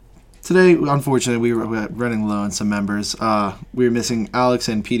Today, unfortunately, we were running low on some members. We were missing Alex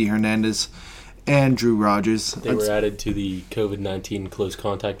and Petey Hernandez and Drew Rogers. They were added to the COVID-19 close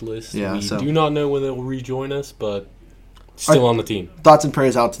contact list. Yeah, we do not know when they will rejoin us, but still on the team. Thoughts and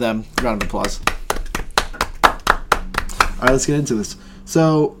prayers out to them. Round of applause. All right, let's get into this.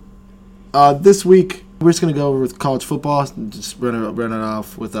 So, this week, we're just going to go over with college football, just run it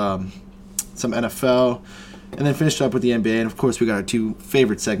off with some NFL, and then finish up with the NBA. And, of course, we got our two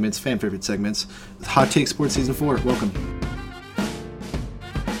favorite segments, fan-favorite segments, Hot Take Sports Season 4. Welcome.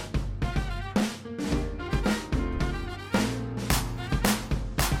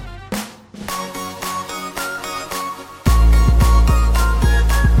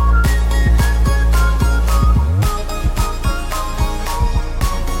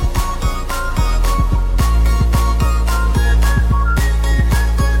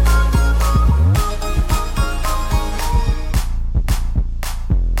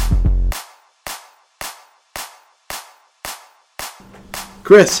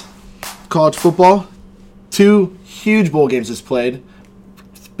 Chris, college football, 2 huge bowl games just played.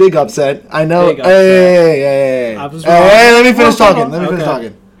 Big upset. I know. Big upset. Hey, I was wrong. let me finish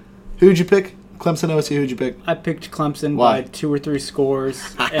talking. Who'd you pick? Clemson, OSU, who'd you pick? I picked Clemson Why? by 2 or 3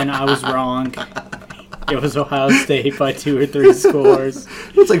 scores, and I was wrong. It was Ohio State by 2 or 3 scores.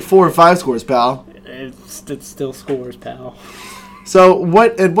 It's like 4 or 5 scores, pal. It's still scores, pal. So,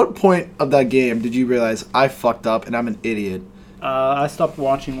 at what point of that game did you realize I fucked up and I'm an idiot? I stopped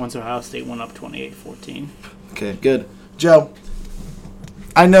watching once Ohio State went up 28-14. Okay, good. Joe,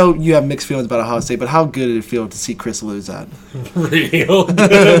 I know you have mixed feelings about Ohio State, but how good did it feel to see Chris lose that? Real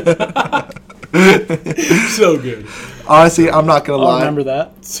good. So good. Honestly, I'm not going to I'll lie. remember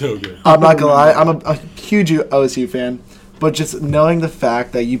that. So good. I'm not going to lie. I'm a huge OSU fan, but just knowing the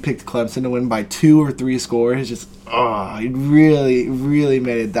fact that you picked Clemson to win by 2 or 3 scores, just, it really, really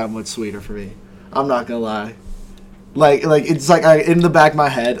made it that much sweeter for me. I'm not going to lie. Like it's like in the back of my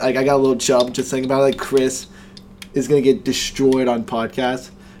head, like I got a little chub just thinking about it. Like Chris is gonna get destroyed on podcast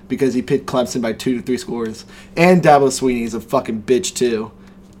because he picked Clemson by 2 to 3 scores, and Dabo Sweeney's a fucking bitch too.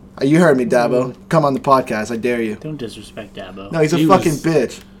 You heard me, Dabo. Come on the podcast, I dare you. Don't disrespect Dabo. No, he's a fucking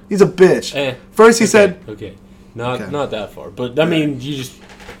bitch. He's a bitch. First he said, okay, not that far, but I mean you just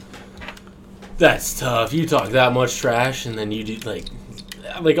that's tough. You talk that much trash, and then you do like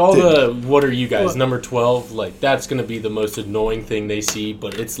all the what are you guys number 12, like that's gonna be the most annoying thing they see.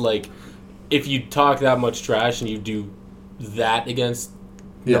 But it's like if you talk that much trash and you do that against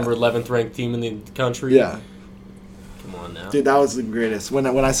number 11th ranked team in the country, come on now, dude, that was the greatest. When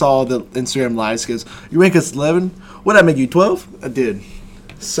I saw the Instagram lives, goes, you rank us 11, what did I make you 12? Dude,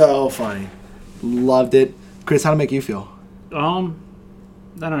 so funny, loved it. Chris, how did it make you feel? I don't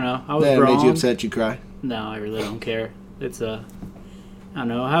know. I was It wrong. made you upset? You cry? No, I really don't care. I don't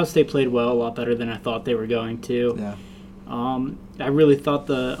know. Ohio State played well, a lot better than I thought they were going to. Yeah. I really thought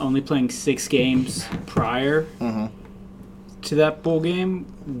the only playing 6 games prior to that bowl game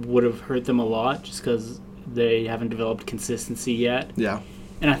would have hurt them a lot just because they haven't developed consistency yet. Yeah.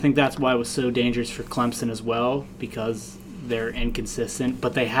 And I think that's why it was so dangerous for Clemson as well, because they're inconsistent,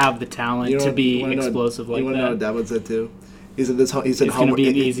 but they have the talent to be explosive like that. You want to know what Dabo said too? He said it's homework. Be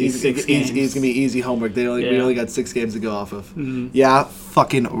an easy 6 games. He's gonna be easy homework. We only got 6 games to go off of. Mm-hmm. Yeah,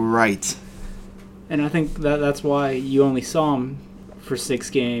 fucking right. And I think that's why you only saw him for 6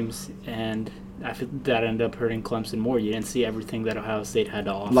 games, and I think that ended up hurting Clemson more. You didn't see everything that Ohio State had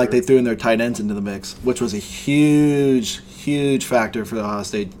to offer. Like they threw in their tight ends into the mix, which was a huge, huge factor for Ohio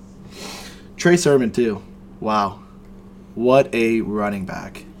State. Trey Sermon too. Wow, what a running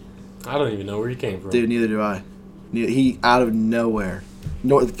back. I don't even know where he came from. Dude, neither do I. He out of nowhere.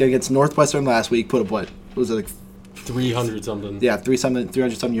 Against Northwestern last week, put up what was it, like 300 something? Yeah,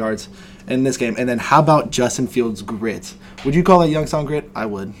 300 something yards in this game. And then how about Justin Fields' grit? Would you call that Youngstown grit? I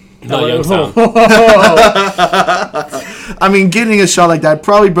would. Not Youngstown. I mean, getting a shot like that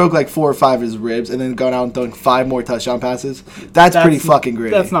probably broke like 4 or 5 of his ribs, and then going out and throwing 5 more touchdown passes. That's pretty fucking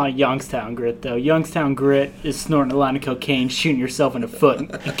gritty. That's not Youngstown grit, though. Youngstown grit is snorting a line of cocaine, shooting yourself in the foot,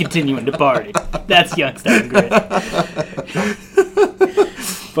 and continuing to party. That's Youngstown grit.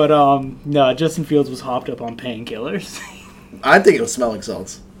 But no, Justin Fields was hopped up on painkillers. I think it was smelling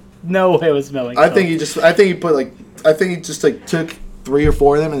salts. No way it was smelling I salts. think he just took 3 or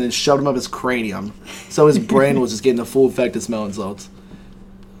 4 of them and then shoved them up his cranium. So his brain was just getting the full effect of smelling salts.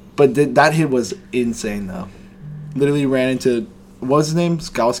 But that hit was insane, though. Literally ran into, what was his name?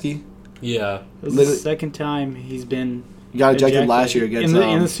 Skalski? Yeah. This is the second time he's been He got ejected last year against...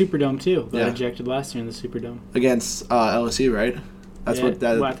 in the Superdome, too. Got Yeah. ejected last year in the Superdome. Against LSU, right? That's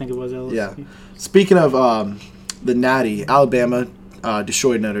I think it was LSU. Yeah. Speaking of the Natty, Alabama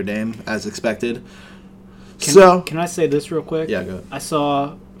destroyed Notre Dame as expected. Can I say this real quick? Yeah, go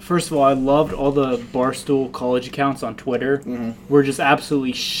ahead. First of all, I loved all the Barstool college accounts on Twitter. We're just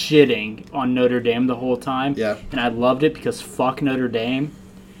absolutely shitting on Notre Dame the whole time. Yeah. And I loved it because fuck Notre Dame.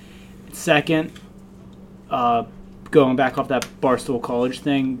 Second, going back off that Barstool College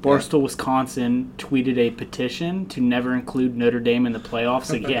thing, Barstool Wisconsin tweeted a petition to never include Notre Dame in the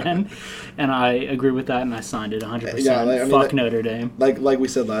playoffs again, and I agree with that, and I signed it 100%. Yeah, fuck Notre Dame. Like we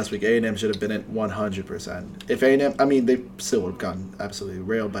said last week, A&M should have been at 100%. If A&M, I mean, they still would have gotten absolutely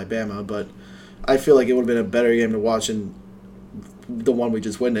railed by Bama, but I feel like it would have been a better game to watch than the one we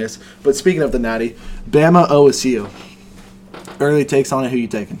just witnessed. But speaking of the Natty, Bama OSU. Early takes on it. Who you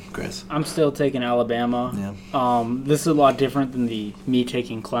taking, Chris? I'm still taking Alabama. Yeah. This is a lot different than me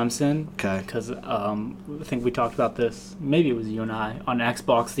taking Clemson. Okay. Because I think we talked about this. Maybe it was you and I on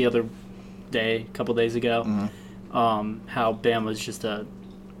Xbox the other day, a couple days ago. How Bama's just a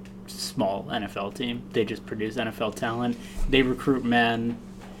small NFL team. They just produce NFL talent. They recruit men.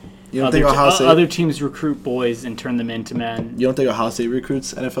 You don't think Ohio State? Other teams recruit boys and turn them into men. You don't think Ohio State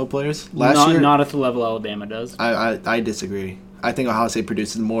recruits NFL players last year? Not at the level Alabama does. I disagree. I think Ohio State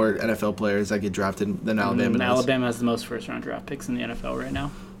produces more NFL players that get drafted than Alabama does. Alabama has the most first-round draft picks in the NFL right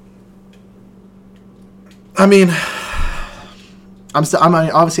now. I mean,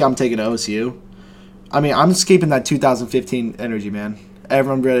 obviously I'm taking OSU. I mean, I'm just keeping that 2015 energy, man.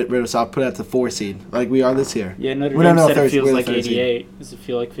 Everyone read us off, put it at the 4 seed, like we are this year. Yeah, Notre Dame said it feels like 88. Does it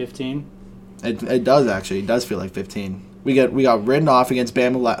feel like 15? It does, actually. It does feel like 15. We got ridden off against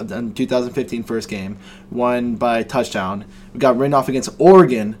Bama in 2015 first game, won by a touchdown. We got ridden off against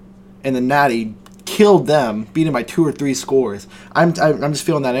Oregon in the Natty, killed them, beat them by 2 or 3 scores. I'm just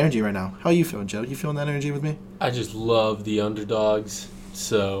feeling that energy right now. How are you feeling, Joe? You feeling that energy with me? I just love the underdogs,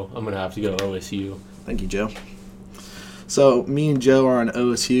 so I'm going to have to go OSU. Thank you, Joe. So me and Joe are on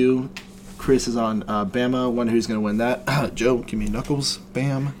OSU. Chris is on Bama. Wonder who's going to win that. Joe, give me knuckles.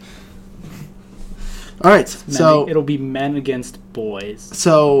 Bam. All right, so it'll be men against boys.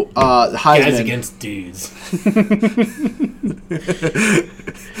 So Heisman. Guys against dudes.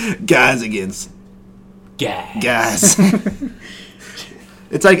 Guys against guys.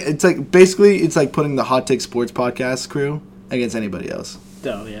 It's like basically it's like putting the Hot Take Sports Podcast crew against anybody else.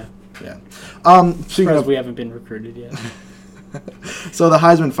 Oh yeah. Yeah. Surprised we haven't been recruited yet. So the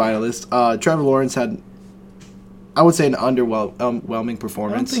Heisman finalist, Trevor Lawrence had, I would say, an underwhelming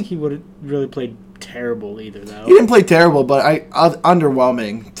performance. I don't think he would have really played terrible either, though. He didn't play terrible, but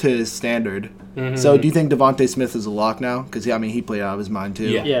underwhelming to his standard. Mm-hmm. So do you think Devontae Smith is a lock now? Because he played out of his mind too.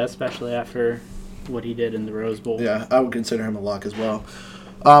 Yeah, especially after what he did in the Rose Bowl. Yeah, I would consider him a lock as well.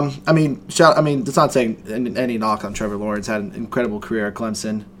 That's not saying any knock on Trevor Lawrence. Had an incredible career at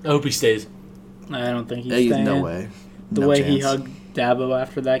Clemson. I hope he stays. I don't think he's staying. No way. The way he hugged Dabo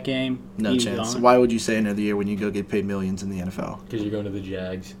after that game, no chance. Why would you stay another year when you go get paid millions in the NFL? Because you're going to the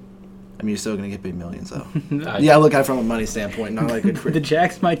Jags. I mean, you're still going to get paid millions, though. Yeah, I look at it from a money standpoint, not like a The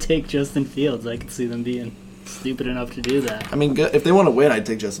Jags might take Justin Fields. I could see them being stupid enough to do that. I mean, if they want to win, I'd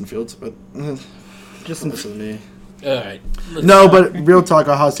take Justin Fields, but just this is me. All right. No, but real talk,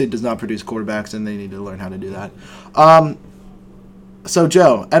 Ohio State does not produce quarterbacks, and they need to learn how to do that. So,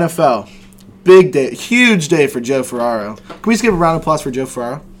 Joe, NFL. Big day, huge day for Joe Ferraro. Can we just give a round of applause for Joe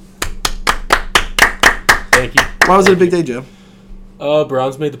Ferraro? Thank you. Why was it a big day, Joe?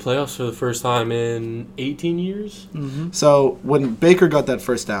 Browns made the playoffs for the first time in 18 years. Mm-hmm. So when Baker got that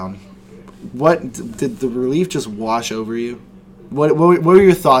first down, what did the relief just wash over you? What were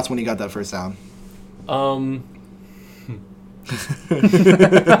your thoughts when he got that first down? I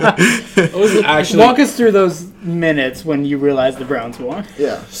was actually walk us through those minutes when you realized the Browns won.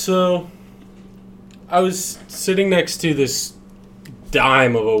 Yeah. So I was sitting next to this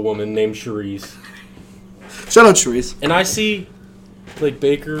dime of a woman named Charisse. Shout out Charisse. And I see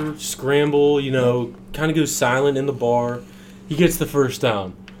Baker scramble, kind of goes silent in the bar. He gets the first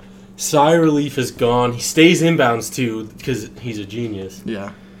down. Sigh of relief is gone. He stays inbounds too because he's a genius.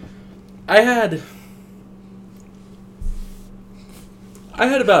 Yeah. I had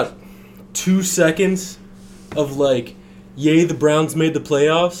about 2 seconds of yay, the Browns made the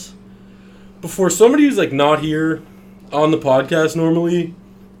playoffs before somebody who's not here on the podcast normally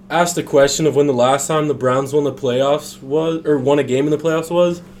asked a question of when the last time the Browns won the playoffs was, or won a game in the playoffs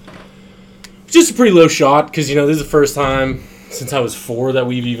was. Just a pretty low shot because, this is the first time since I was 4 that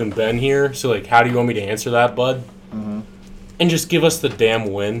we've even been here. So, how do you want me to answer that, bud? Mm-hmm. And just give us the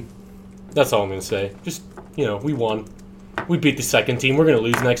damn win. That's all I'm going to say. Just, we won. We beat the second team. We're going to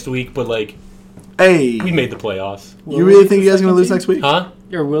lose next week, but, hey, we made the playoffs. You really think you guys are going to lose next week? Huh?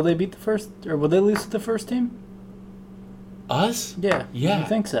 Or will they beat the first, or will they lose to the first team? Us? Yeah. Yeah. I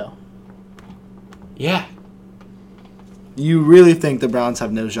think so. Yeah. You really think the Browns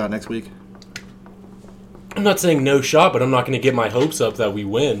have no shot next week? I'm not saying no shot, but I'm not going to get my hopes up that we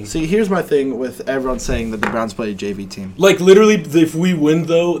win. See, here's my thing with everyone saying that the Browns play a JV team. Like, literally, if we win,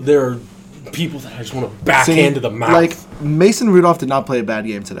 though, there are people that I just want to backhand to the mouth. Like, Mason Rudolph did not play a bad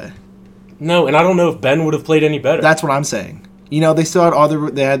game today. No, and I don't know if Ben would have played any better. That's what I'm saying. You know, they still had all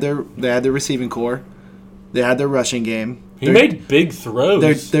they had their receiving core. They had their rushing game. He made big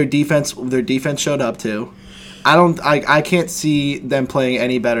throws. Their defense showed up too. I can't see them playing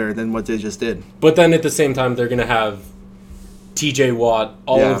any better than what they just did. But then at the same time, they're going to have TJ Watt,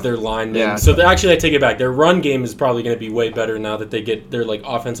 all of their linemen. Yeah. So actually, I take it back. Their run game is probably going to be way better now that they get their like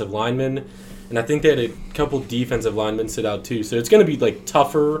offensive linemen, and I think they had a couple defensive linemen sit out too. So it's going to be like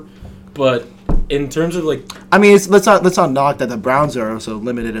tougher. But in terms of like, I mean, let's not knock that the Browns are also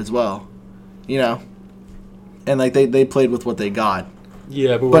limited as well, you know, and like they played with what they got.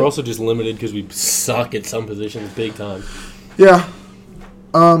 Yeah, but we're also just limited because we suck at some positions big time. Yeah.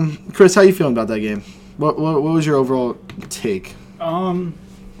 Chris, how you feeling about that game? What was your overall take?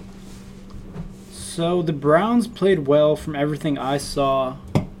 So the Browns played well from everything I saw.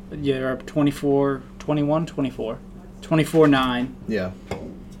 Yeah, they're up 24-9. Yeah.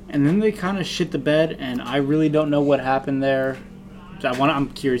 And then they kind of shit the bed, and I really don't know what happened there. I'm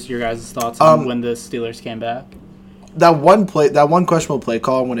curious your guys' thoughts on when the Steelers came back. That one questionable play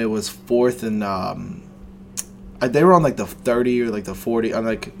call when it was fourth and they were on like the 30 or like the 40, on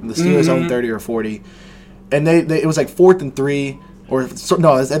like the Steelers on 30 or 40, and they it was like 4th and 3 or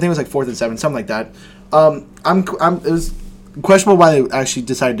no, I think it was like 4th and 7, something like that. It was questionable why they actually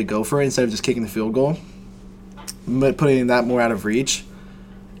decided to go for it instead of just kicking the field goal, but putting that more out of reach.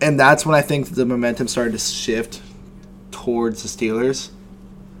 And that's when I think the momentum started to shift towards the Steelers,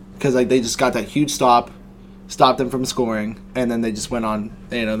 because like they just got that huge stopped them from scoring, and then they just went on.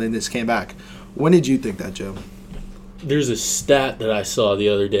 You know, they just came back. When did you think that, Joe? There's a stat that I saw the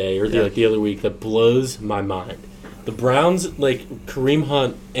other day or the other week that blows my mind. The Browns, like Kareem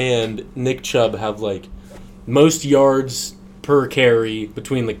Hunt and Nick Chubb, have like most yards per carry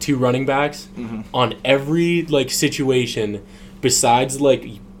between like two running backs on every like situation besides like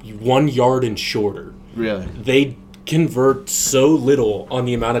 1 yard and shorter. Really? They convert so little on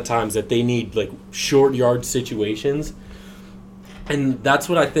the amount of times that they need like short yard situations. And that's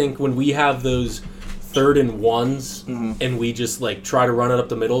what I think when we have those 3rd and 1s and we just like try to run it up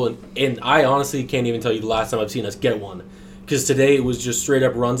the middle. And I honestly can't even tell you the last time I've seen us get one, because today it was just straight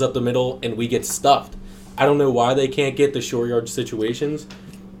up runs up the middle and we get stuffed. I don't know why they can't get the short yard situations,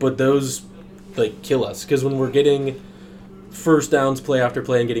 but those like kill us, because when we're getting first downs play after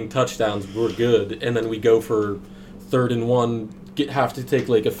play and getting touchdowns, we're good. And then we go for 3rd and 1, have to take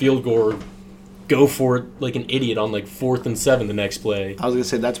like a field goal, or go for it like an idiot on like 4th and 7 the next play. I was gonna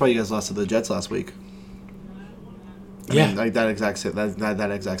say that's why you guys lost to the Jets last week. I mean, like that exact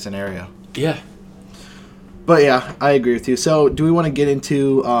scenario. Yeah. But yeah, I agree with you. So, do we want to get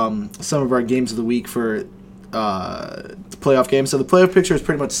into some of our games of the week for playoff games? So the playoff picture is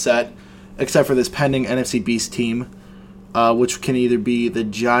pretty much set, except for this pending NFC Beast team, which can either be the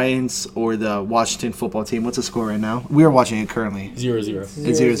Giants or the Washington football team. What's the score right now? We are watching it currently. 0-0.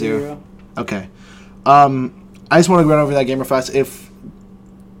 It's 0-0. Okay. I just want to run over that game real fast. If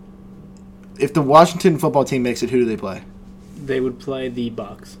the Washington football team makes it, who do they play? They would play the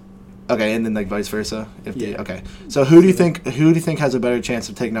Bucs. Okay, and then like vice versa. Okay. So who do you think has a better chance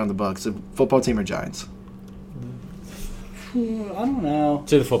of taking down the Bucs, the football team or Giants? I don't know.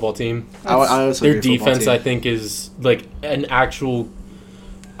 To the football team. I also their agree, defense, team. I think, is like an actual.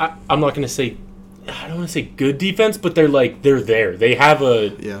 I'm not going to say. I don't want to say good defense, but they're there. They have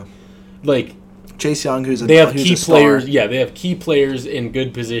like Chase Young, they have key players. Yeah, they have key players in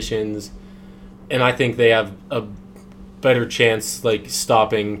good positions, and I think they have a better chance like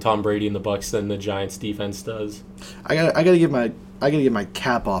stopping Tom Brady and the Bucs than the Giants defense does. I gotta give my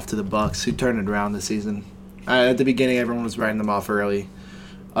cap off to the Bucs, who turned it around this season. At the beginning, everyone was writing them off early.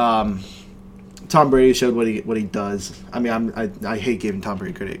 Tom Brady showed what he does. I mean, I hate giving Tom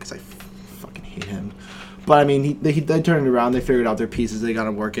Brady credit because I fucking hate him. But I mean, they turned it around. They figured out their pieces. They got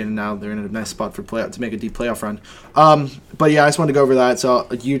them working, and now they're in a nice spot for to make a deep playoff run. But yeah, I just wanted to go over that. So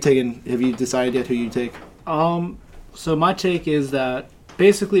have you decided yet who you take? So my take is that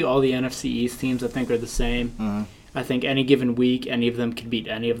basically all the NFC East teams I think are the same. I think any given week, any of them can beat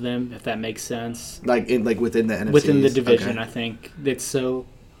any of them, if that makes sense. Within the NFC. Within the East? division, Okay. I think it's so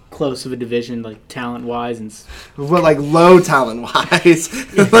close of a division, like talent wise, and well, like low talent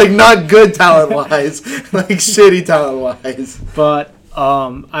wise, like not good talent wise, like shitty talent wise. But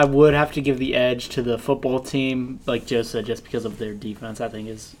I would have to give the edge to the football team, like Joe said, just because of their defense. I think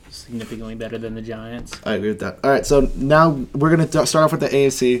is significantly better than the Giants. I agree with that. All right, so now we're going to start off with the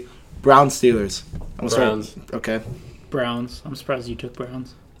AFC. Browns, Steelers. Browns. Okay. Browns. I'm surprised you took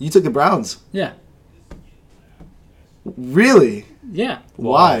Browns. You took the Browns. Yeah. Really? Yeah.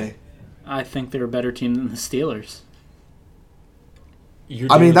 Why? I think they're a better team than the Steelers. You're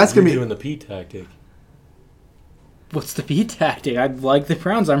that's going to be... doing the P tactic. What's the B tactic? I like the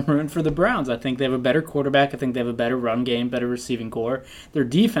Browns. I'm rooting for the Browns. I think they have a better quarterback. I think they have a better run game, better receiving core. Their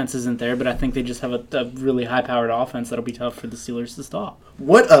defense isn't there, but I think they just have a really high-powered offense that'll be tough for the Steelers to stop.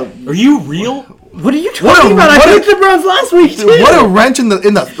 Are you real? What are you talking about? I picked the Browns last week too. What a wrench in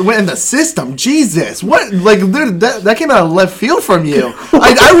the system! Jesus, what that came out of left field from you.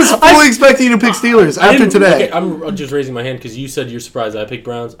 I was fully expecting you to pick Steelers after today. Okay, I'm just raising my hand because you said you're surprised I picked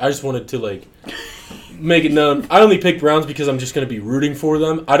Browns. I just wanted to make it known. I only picked Browns because I'm just going to be rooting for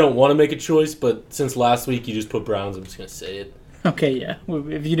them. I don't want to make a choice, but since last week you just put Browns, I'm just going to say it. Okay, yeah.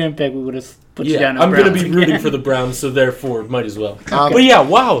 If you didn't pick, we would have put you down. I'm going to be rooting for the Browns, so therefore might as well. But yeah,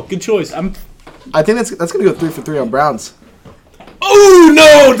 wow, good choice. I think that's going to go 3 for 3 on Browns. Oh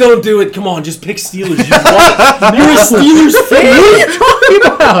no! Don't do it. Come on, just pick Steelers. You're a Steelers fan. What are you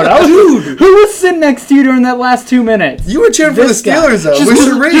talking about? Dude, who was sitting next to you during that last 2 minutes? You were cheering for the Steelers, though. Just because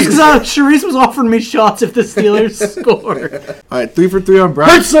Sharice was offering me shots if the Steelers scored. All right, 3 for 3 on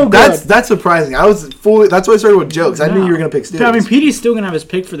Browns. That's so good. That's surprising. That's why I started with jokes. I knew you were going to pick Steelers. But, I mean, Petey's still going to have his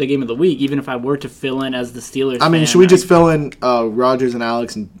pick for the game of the week, even if I were to fill in as the Steelers. I mean, should we just fill in Rogers and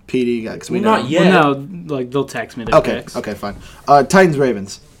Alex and Petey? Because we know. Not yet. Well, no, they'll text me their picks. Okay, fine. Titans,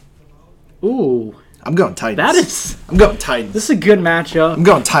 Ravens. Ooh. I'm going Titans. I'm going Titans. This is a good matchup. I'm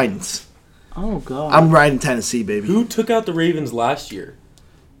going Titans. Oh, God. I'm riding Tennessee, baby. Who took out the Ravens last year?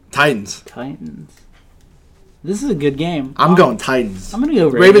 Titans. This is a good game. I'm going Titans. I'm going to go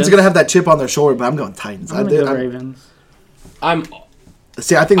Ravens. Ravens are going to have that chip on their shoulder, but I'm going Titans. I'm going to go Ravens. I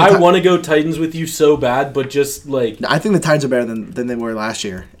think I want to go Titans with you so bad, but just I think the Titans are better than they were last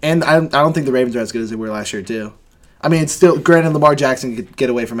year. And I don't think the Ravens are as good as they were last year, too. I mean, it's still, granted, Lamar Jackson can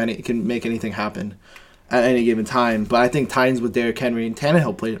get away from can make anything happen at any given time. But I think Titans with Derrick Henry and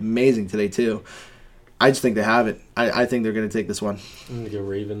Tannehill played amazing today, too. I just think they have it. I think they're going to take this one. I'm going to go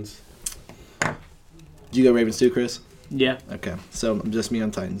Ravens. Do you go Ravens too, Chris? Yeah. Okay, so just me on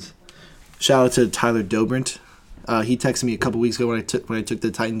Titans. Shout out to Tyler Dobrint. He texted me a couple weeks ago when I took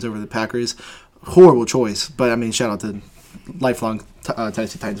the Titans over the Packers. Horrible choice, but I mean, shout out to lifelong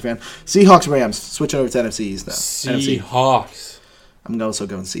Tennessee Titans fan. Seahawks, Rams. Switching over to NFC East now. Seahawks. I'm also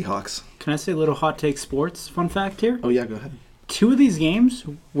going Seahawks. Can I say a little hot take sports fun fact here? Oh yeah, go ahead. 2 of these games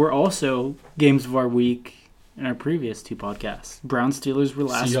were also games of our week in our previous 2 podcasts. Browns Steelers were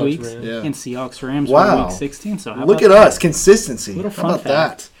last week, and Seahawks Rams were week 16. So look at us, consistency. How about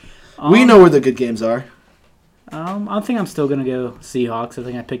that? We know where the good games are. I think I'm still gonna go Seahawks. I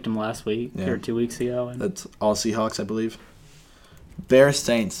think I picked them last week or 2 weeks ago. And that's all Seahawks, I believe. Bears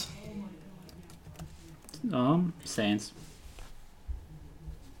Saints. Saints.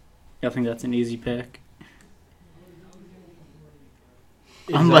 I think that's an easy pick.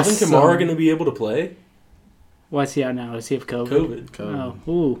 Is Alvin Kamara going to be able to play? Why is he out now? Does he have COVID? COVID.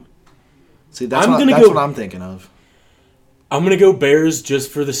 Oh, ooh. See, that's what I'm thinking of. I'm going to go Bears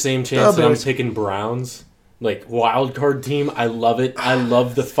just for the same chance that I'm picking Browns. Wild card team. I love it. I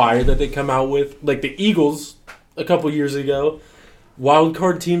love the fire that they come out with. Like the Eagles a couple years ago. Wild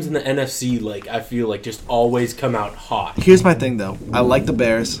card teams in the NFC, I feel like just always come out hot. Here's my thing, though. I like the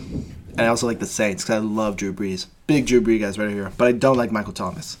Bears, and I also like the Saints because I love Drew Brees. Big Drew Brees guys right here. But I don't like Michael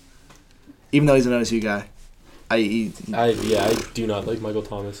Thomas. Even though he's an OSU guy. I do not like Michael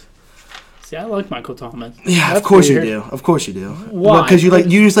Thomas. See, I like Michael Thomas. Yeah, of course you do. Of course you do. Why? Because you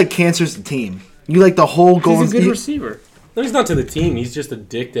just like cancers the team. You like the whole goal. He's a good receiver. No, he's not to the team. He's just a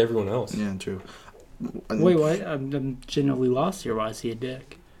dick to everyone else. Yeah, true. Wait, what? I'm genuinely lost here. Why is he a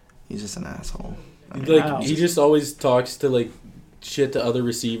dick? He's just an asshole. He just always talks to shit to other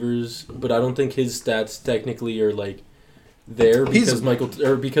receivers, but I don't think his stats technically are there because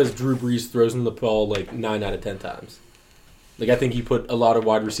because Drew Brees throws him the ball 9 out of 10 times. I think you put a lot of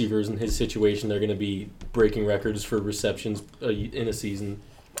wide receivers in his situation, they're going to be breaking records for receptions in a season.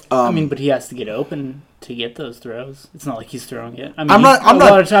 But he has to get open to get those throws. It's not like he's throwing it. I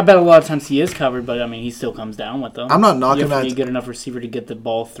bet a lot of times he is covered, but he still comes down with them. I'm not knocking him as a good enough receiver to get the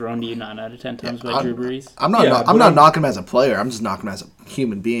ball thrown to you 9 out of 10 times by Drew Brees. I'm not knocking him as a player. I'm just knocking him as a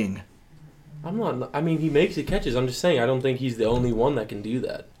human being. I'm not. I mean, he makes the catches. I'm just saying. I don't think he's the only one that can do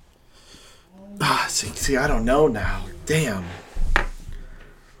that. See, I don't know now. Damn.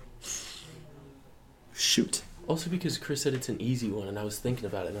 Shoot. Also because Chris said it's an easy one, and I was thinking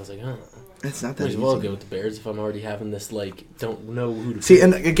about it, and I was like, It's not that might as easy. well go with the Bears if I'm already having this, like, don't know who to See, pick.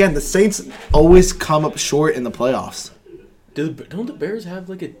 and again, the Saints always come up short in the playoffs. Don't the Bears have,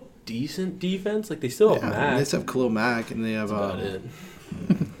 like, a decent defense? Like, they still have Yeah, Mac. they just have Khalil Mack, and they have. That's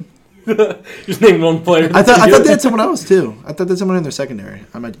about it. Just name one player. I thought they had someone else too. I thought they had someone in their secondary.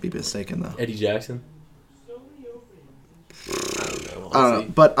 I might be mistaken though. Eddie Jackson? I don't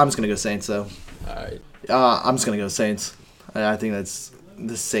know, but I'm just gonna go Saints though. Alright. I'm just gonna go Saints. I think that's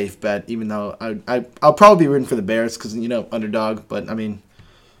the safe bet. Even though I'll probably be rooting for the Bears because underdog. But I mean,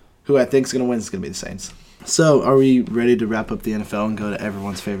 who I think is gonna win is gonna be the Saints. So, are we ready to wrap up the NFL and go to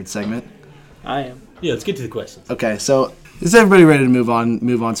everyone's favorite segment? I am. Yeah, let's get to the questions. Okay, so is everybody ready to move on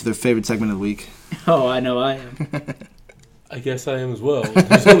to their favorite segment of the week? Oh, I know I am. I guess I am as well.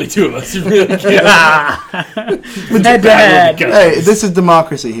 There's only two of us. You really can't. Head to head. Hey, this is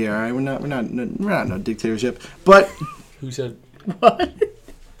democracy here. All right, we're not no dictatorship. But Who said? What?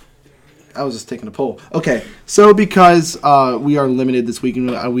 I was just taking a poll. Okay, so because we are limited this week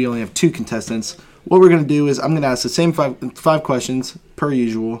and we only have 2 contestants, what we're going to do is I'm going to ask the same five questions per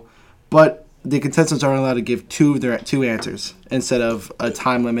usual, but the contestants aren't allowed to give two answers instead of a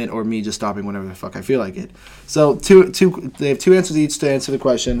time limit or me just stopping whenever the fuck I feel like it. So they have 2 answers each to answer the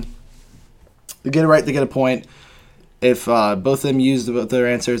question. They get it right, they get a point. If both of them use their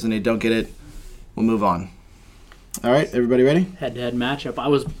answers and they don't get it, we'll move on. All right, everybody ready? Head-to-head matchup. I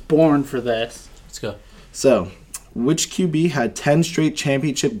was born for this. Let's go. So, which QB had 10 straight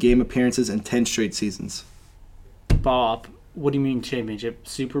championship game appearances and 10 straight seasons? Bob. What do you mean championship?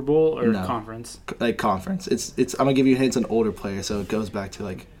 Super Bowl or No. conference? Like conference. It's I'm gonna give you hints on older players, so it goes back to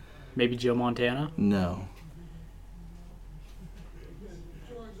like Maybe Joe Montana? no.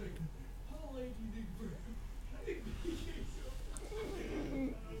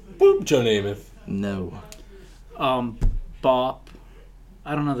 Boop. Joe Namath. No. Bop.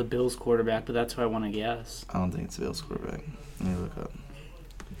 I don't know the Bills quarterback, but that's who I want to guess. I don't think it's the Bills quarterback. Let me look up.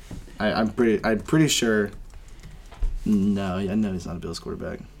 I'm pretty sure. No, I know he's not a Bills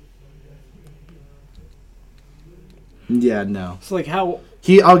quarterback. Yeah, no. So, like, how...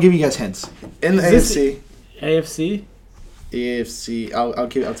 I'll give you guys hints. In the Is AFC, AFC? AFC. I'll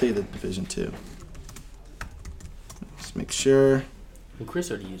tell you the division too. Just make sure. Well, Chris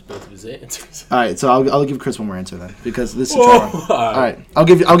already used both of his answers. All right, so I'll give Chris one more answer then because this is a Whoa. try one. All right, I'll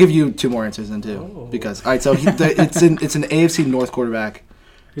give you 2 more answers then too because all right, so it's an AFC North quarterback.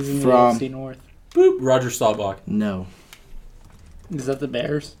 Who's in the From- AFC North? Boop. Roger Staubach. No, Is that the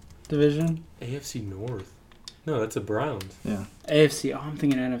Bears division? AFC North. No, that's the Browns. yeah. AFC. Oh, I'm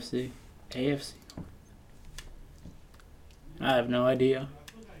thinking NFC. AFC. I have no idea.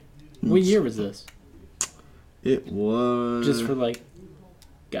 What year was this? It was Just for like,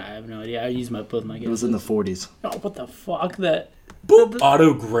 I have no idea. I used both my guesses. It was in the 40s. Oh, what the fuck? That. Boop.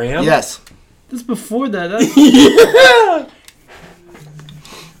 Otto Graham. Yes, That's before that. That's,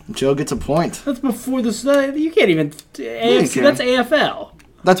 Joe gets a point. that's before this. You can't even. AFC. can. That's AFL.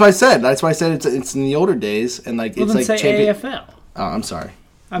 That's why I said. It's in the older days and like Well, it's then like say champion. AFL. Oh, I'm sorry.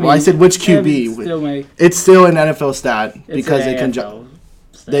 I Well, I said which yeah, QB. but still make, It's still an NFL stat it's because an they can AFL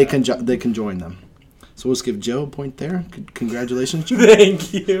they stat. can join them. So we'll just give Joe a point there. Congratulations, Joe.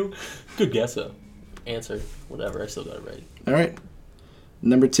 Thank you. Good guess, though. Answer. Whatever. I still got it right. All right.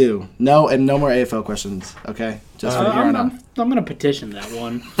 Number 2. No more AFL questions. Okay, just from here on out. I'm gonna petition that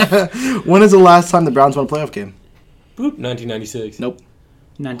one. When is the last time the Browns won a playoff game? Boop. 1996. Nope.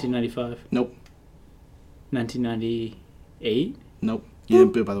 1995. Nope. 1998. Nope. You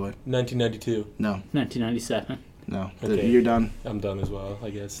didn't boo, by the way. 1992. No. 1997. No. Okay. You're done. I'm done as well, I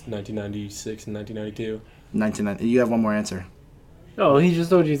guess. 1996 and 1992. 1990. You have one more answer. Oh, he just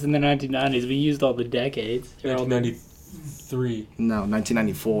told you it's in the 1990s. We used all the decades. They're all- 1993. No,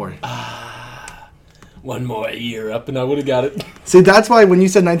 1994. One more year up and I would have got it. See, that's why when you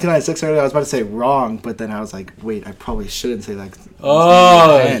said 1996 earlier, I was about to say wrong, but then I was like, wait, I probably shouldn't say that.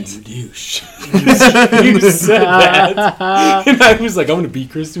 Oh, Hands. you douche. You said that. And I was like, I'm going to beat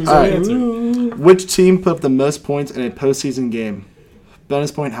Chris to his All right. answer. Which team put up the most points in a postseason game?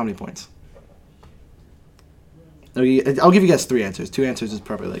 Bonus point, how many points? Okay, I'll give you guys 3 answers. 2 answers is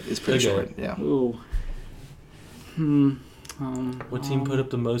probably pretty Okay. short. Yeah. Ooh. What team put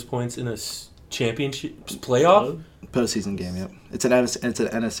up the most points in a championship playoff? Postseason game, yep. It's an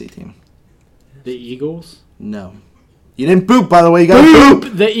NFC team. The Eagles? No. You didn't boop, by the way. You got boop.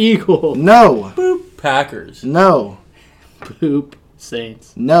 Boop! The Eagles! No. Boop. Packers. No. Boop.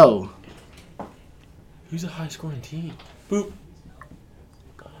 Saints. No. Who's a high scoring team? Boop.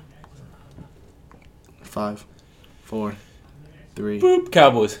 5, 4, 3. Boop.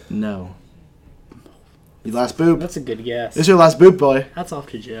 Cowboys. No. Your last boop. That's a good guess. It's your last boop, boy. That's off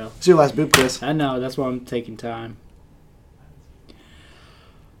to Joe. It's your last boop, Chris. I know. That's why I'm taking time.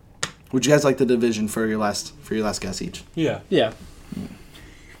 Would you guys like the division for your last guess each? Yeah. Yeah.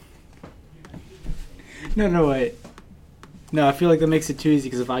 No, wait. No, I feel like that makes it too easy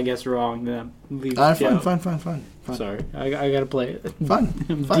because if I guess wrong, then leave Joe. Fine. Sorry, I gotta play it. Fine.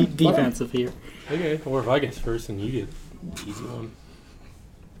 Defensive here. Okay. Or if I guess first, then you get easy one.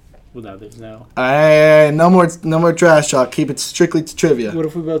 Well, no, there's no. No more trash talk. Keep it strictly to trivia. What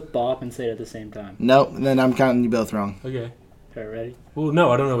if we both bop and say it at the same time? Nope, then I'm counting you both wrong. Okay. All right, ready? Well, no,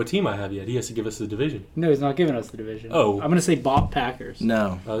 I don't know what team I have yet. He has to give us the division. No, he's not giving us the division. Oh. I'm gonna say bop Packers.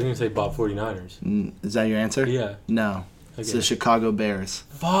 No. I was going to say Bob 49ers. Is that your answer? Yeah. No. Okay. It's the Chicago Bears.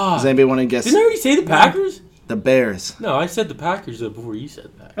 Fuck. Does anybody want to guess? Didn't I already say the Packers? The Bears. No, I said the Packers before you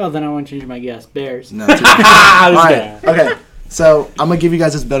said that. Oh, then I want to change my guess. Bears. No. All right. Okay. So I'm gonna give you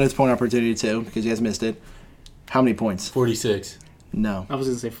guys this bonus point opportunity too because you guys missed it. How many points? 46. No. I was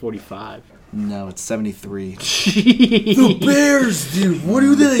gonna say 45. No, it's 73. The Bears, dude. What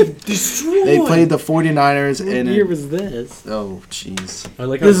do they destroy? They played the 49ers What in. year was this? Oh, jeez.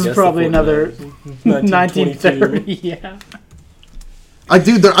 This is probably another 1930. Yeah. I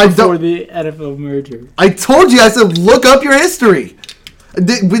Before don't. the NFL merger. I told you. I said look up your history.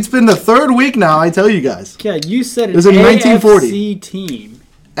 It's been the third week now. I tell you guys. Yeah, you said It was in 1940. AFC team.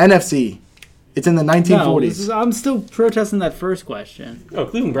 NFC. It's in the 1940s. No, I'm still protesting that first question. Oh,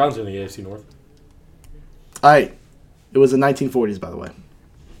 Cleveland Browns are in the AFC North. All right. It was the 1940s, by the way.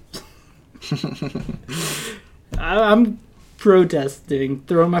 I'm protesting,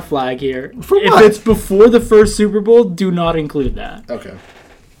 throwing my flag here. For if what? it's before the first Super Bowl, do not include that. Okay.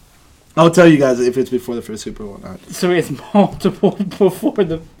 I'll tell you guys if it's before the first Super Bowl or not. So it's multiple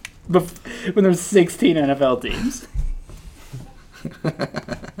when there's 16 NFL teams.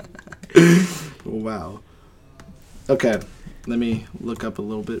 Wow. Okay. Let me look up a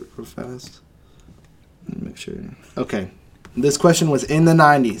little bit real fast. Let me make sure. Okay. This question was in the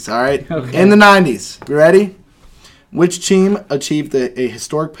 90s, all right? Okay. In the 90s. You ready? Which team achieved a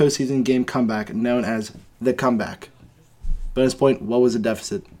historic postseason game comeback known as the comeback? Bonus point, what was the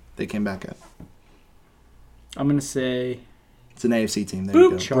deficit they came back at? I'm going to say It's an AFC team. There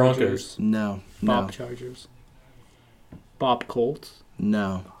you go. Chargers. No. Bob Chargers. Bob Colts.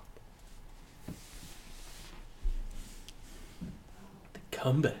 No.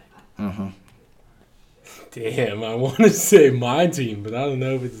 Comeback. Uh-huh. Damn, I want to say my team, but I don't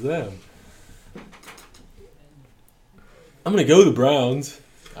know if it's them. I'm going to go the Browns.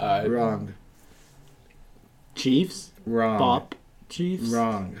 Wrong. Chiefs. Wrong. Bob Chiefs.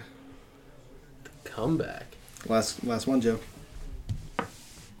 Wrong. Comeback. Last one, Joe.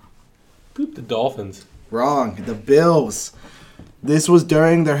 Poop the Dolphins. Wrong. The Bills. This was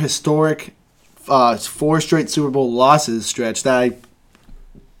during their historic 4 straight Super Bowl losses stretch that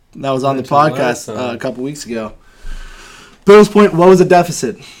was on the podcast a couple weeks ago. Bills point, what was the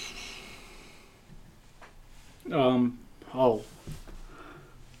deficit?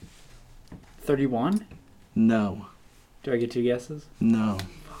 31? No. Do I get 2 guesses? No.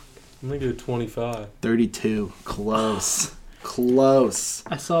 I'm going to go 25. 32. Close. Close.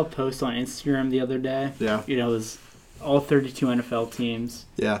 I saw a post on Instagram the other day. Yeah. It was all 32 NFL teams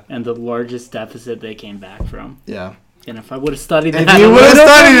Yeah. and the largest deficit they came back from. Yeah. And if I would have studied If that, you would have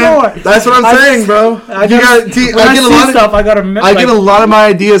studied more. it, that's what I'm saying, bro. I get a lot of my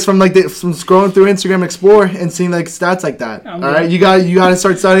ideas from from scrolling through Instagram Explorer and seeing stats like that. All right, you got to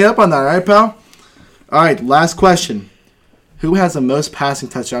start studying up on that. All right, pal. All right, last question. Who has the most passing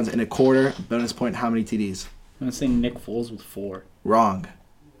touchdowns in a quarter? Bonus point. How many TDs? I'm gonna say Nick Foles with 4. Wrong.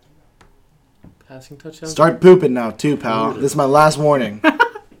 Passing touchdown? Start pooping now, too, pal. This is my last warning.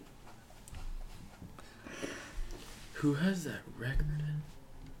 Who has that record?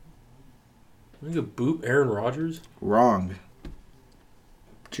 I'm going to go boop Aaron Rodgers. Wrong.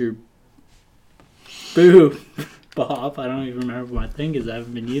 Drew. Boo. Bob, I don't even remember what my thing is. I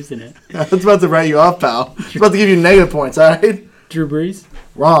haven't been using it. I was about to write you off, pal. I was about to give you negative points, all right? Drew Brees.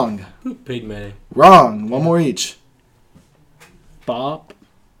 Wrong. Boop Peyton Manning. Wrong. One more each. Bob.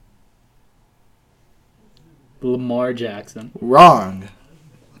 Lamar Jackson. Wrong.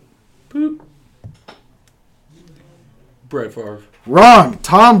 Boop. Brett Favre. Wrong.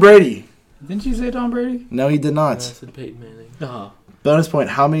 Tom Brady. Didn't you say Tom Brady? No, he did I not. said Peyton Manning. Oh, Bonus point.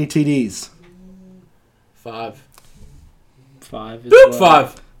 How many TDs? 5. 5 is Boop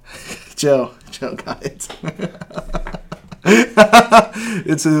what? 5. Joe got it.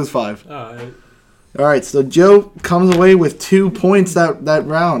 It was 5. All right. All right, so Joe comes away with 2 points that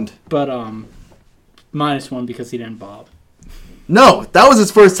round. But -1 because he didn't bob. No, that was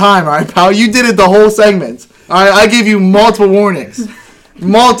his first time, all right, pal? You did it the whole segment. All right, I gave you multiple warnings.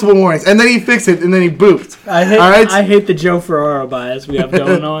 Multiple warnings. And then he fixed it, and then he booped. I hate the Joe Ferraro bias we have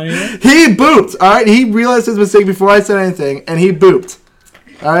going on here. He booped, all right? He realized his mistake before I said anything, and he booped.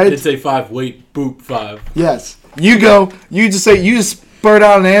 All right? I did say 5. Wait, boop 5. Yes. You go. You just spurt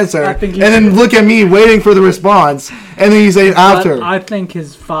out an answer, and then look at me waiting for the response, and then you say after. I think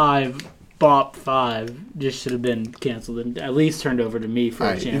his 5... Bop 5 just should have been canceled and at least turned over to me for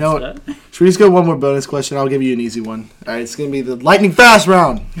a chance. You know what? Should we just go one more bonus question? I'll give you an easy one. All right, it's going to be the lightning fast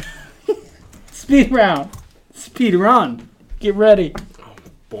round. Speed round. Speed run. Get ready. Oh,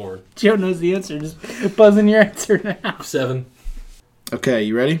 bored. Joe knows the answer. Just buzz in your answer now. 7. Okay,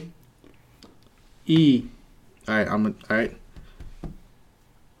 you ready? E. All right, all right.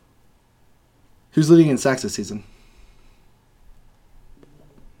 Who's leading in sacks this season?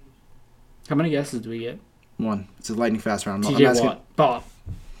 How many guesses do we get? 1. It's a lightning fast round. TJ Watt. Bob.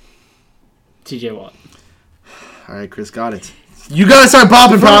 TJ Watt. All right, Chris got it. You got to start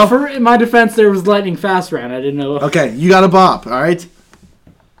bopping, pal. In my defense, there was lightning fast round. I didn't know. Okay, you got to bop, all right?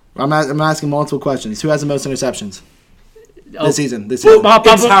 I'm asking multiple questions. Who has the most interceptions this season? It's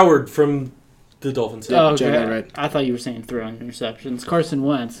Howard from the Dolphins. Oh, okay. Joe got it right. I thought you were saying throwing interceptions. Carson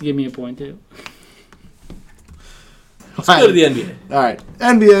Wentz. Give me a point, too. Let's go to the NBA. All right,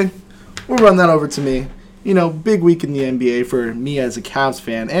 NBA. We'll run that over to me. You know, big week in the NBA for me as a Cavs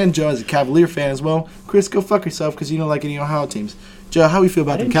fan and Joe as a Cavalier fan as well. Chris, go fuck yourself because you don't like any Ohio teams. Joe, how do you feel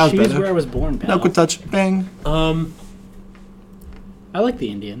about the Cavs, better? Where I was born, pal. No, quick touch. Bang. I like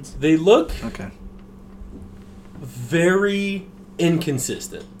the Indians. They look okay. Very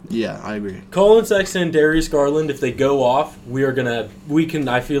inconsistent. Yeah, I agree. Colin Sexton and Darius Garland, if they go off, we can,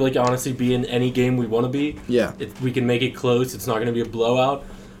 I feel like, honestly be in any game we want to be. Yeah. We can make it close. It's not going to be a blowout.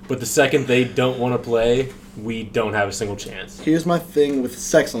 But the second they don't want to play, we don't have a single chance. Here's my thing with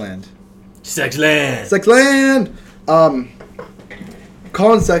Sexland. Sexland!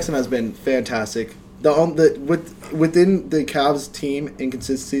 Colin Sexton has been fantastic. Within the Cavs team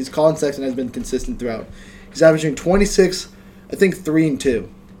inconsistencies, Colin Sexton has been consistent throughout. He's averaging 26, I think 3 and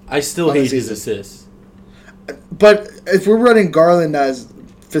 2. I still hate his assists. But if we're running Garland as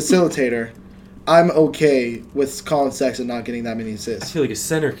facilitator, I'm okay with Colin Sexton not getting that many assists. I feel like a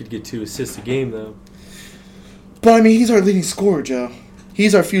center could get 2 assists a game, though. But, I mean, he's our leading scorer, Joe.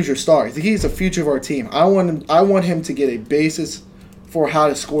 He's our future star. He's the future of our team. I want him to get a basis for how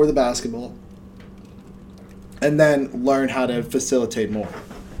to score the basketball and then learn how to facilitate more.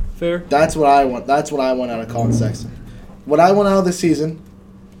 Fair. That's what I want. That's what I want out of Colin Sexton. What I want out of the season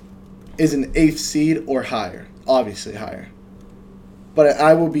is an 8th seed or higher. Obviously higher. But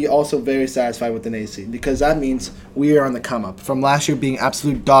I will be also very satisfied with an 8th seed because that means we are on the come up. From last year being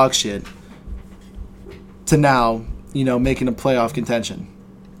absolute dog shit to now, making a playoff contention.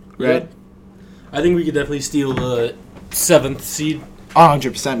 Right? Yep. I think we could definitely steal the 7th seed.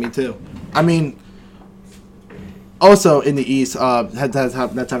 100%, me too. I mean, also in the East, that's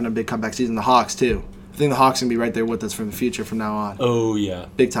having a big comeback season. The Hawks, too. I think the Hawks going to be right there with us for the future from now on. Oh, yeah.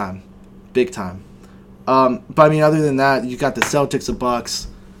 Big time. Big time. But, I mean, other than that, you got the Celtics, the Bucks,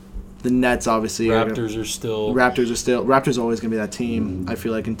 the Nets, obviously. Raptors are always going to be that team, I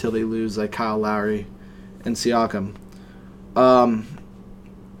feel like, until they lose, like, Kyle Lowry and Siakam. And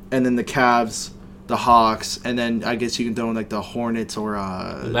then the Cavs, the Hawks, and then I guess you can throw in, like, the Hornets or...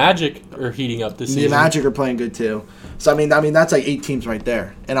 the Magic are heating up this season. The Magic are playing good, too. So, I mean, that's, like, 8 teams right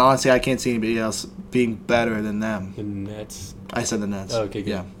there. And, honestly, I can't see anybody else being better than them. The Nets? I said the Nets. Oh, okay,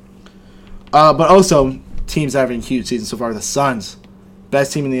 good. Yeah. But also, teams having a huge season so far. The Suns,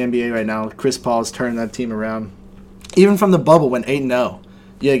 best team in the NBA right now. Chris Paul's turned that team around. Even from the bubble, went 8-0.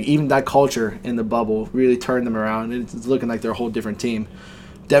 Yeah, even that culture in the bubble really turned them around. It's looking like they're a whole different team.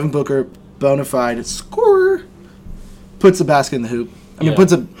 Devin Booker, bona fide scorer, puts the basket in the hoop.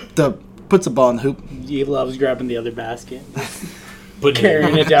 Puts a ball in the hoop. He loves grabbing the other basket,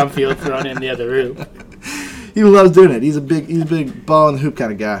 carrying it downfield, throwing it in the other hoop. He loves doing it. He's a big ball in the hoop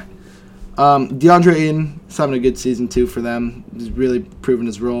kind of guy. DeAndre Ayton is having a good season, too, for them. He's really proven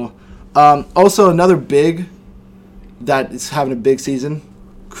his role. Also, another big that is having a big season,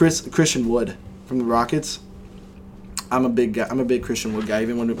 Christian Wood from the Rockets. I'm a big Christian Wood guy,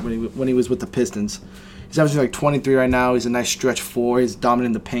 even when he was with the Pistons. He's averaging like 23 right now. He's a nice stretch 4. He's dominant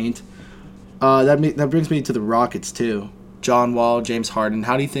in the paint. That brings me to the Rockets, too. John Wall, James Harden.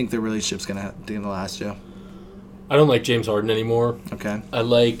 How do you think their relationship's going to last, Joe? I don't like James Harden anymore. Okay. I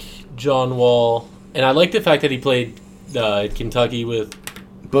like John Wall, and I like the fact that he played Kentucky with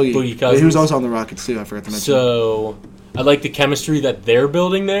Boogie Cousins. He was also on the Rockets too. I forgot to mention. So I like the chemistry that they're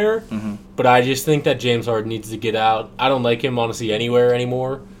building there, Mm-hmm. but I just think that James Harden needs to get out. I don't like him, honestly, anywhere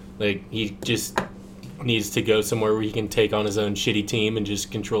anymore. Like, he just needs to go somewhere where he can take on his own shitty team and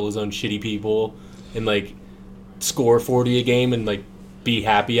just control his own shitty people and, like, score 40 a game and, like, be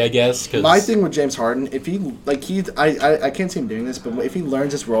happy, I guess. Cause My thing with James Harden, if he, like, I can't see him doing this, but if he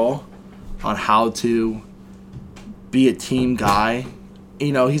learns his role on how to be a team guy,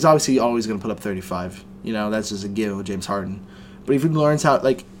 you know, he's obviously always going to put up 35. You know, that's just a given with James Harden. But if he learns how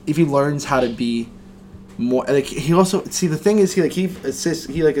to be more, like, he also, see, the thing is, he assists,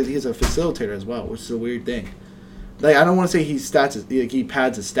 he's a facilitator as well, which is a weird thing. Like, I don't want to say he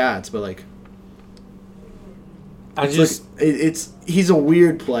pads his stats, but, like, he's a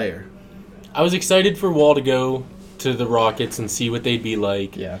weird player. I was excited for Wall to go to the Rockets and see what they'd be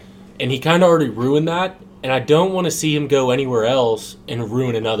like. Yeah. And he kind of already ruined that. And I don't want to see him go anywhere else and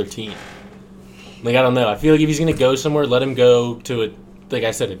ruin another team. Like, I don't know. I feel like if he's going to go somewhere, let him go to, like I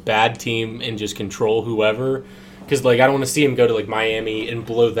said, a bad team and just control whoever. Because, like, I don't want to see him go to, like, Miami and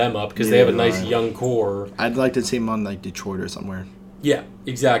blow them up because they have a nice young core. I'd like to see him on, like, Detroit or somewhere. Yeah,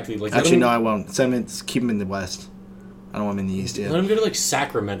 exactly. Like, actually, no, I won't. Keep him in the West. I don't want him in the East yet. Let him go to, like,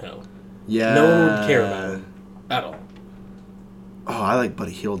 Sacramento. Yeah. No one would care about him at all. Oh, I like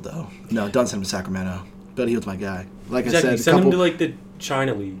Buddy Hield, though. No, don't send him to Sacramento. Buddy Hield's my guy. Like exactly. I said, send him to, like, the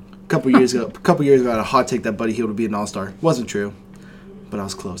China League. A couple years ago, I had a hot take that Buddy Hield would be an all-star. Wasn't true, but I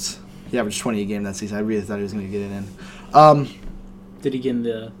was close. He averaged 20 a game that season. I really thought he was going to get it in. Did he get in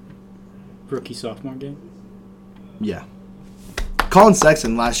the rookie-sophomore game? Yeah. Colin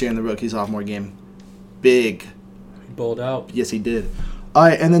Sexton last year in the rookie-sophomore game. Big. He balled out. Yes, he did. All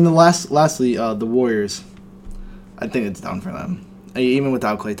right, and then lastly, the Warriors. I think it's done for them. Even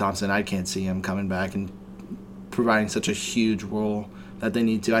without Klay Thompson, I can't see him coming back and providing such a huge role that they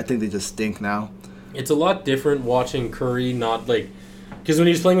need to. I think they just stink now. It's a lot different watching Curry not, like... Because when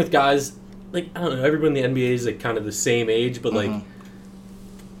he was playing with guys, like, I don't know, everyone in the NBA is, like, kind of the same age, but, like,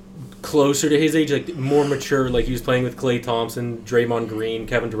 closer to his age, like, more mature. Like, he was playing with Klay Thompson, Draymond Green,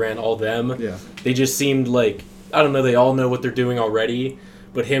 Kevin Durant, all them. Yeah. They just seemed like, I don't know, they all know what they're doing already.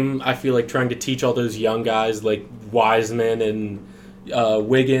 But him, I feel like, trying to teach all those young guys, like Wiseman and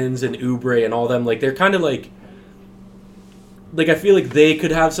Wiggins and Oubre and all them, like, they're kind of like, I feel like they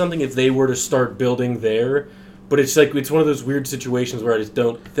could have something if they were to start building there. But it's like, it's one of those weird situations where I just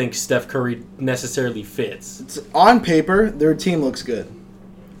don't think Steph Curry necessarily fits. It's on paper, their team looks good.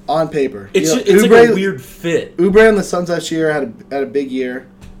 On paper. It's like a weird fit. Oubre and the Suns last year had a big year.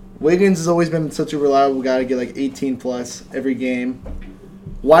 Wiggins has always been such a reliable guy to get like 18 plus every game.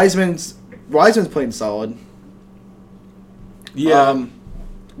 Wiseman's playing solid. Yeah.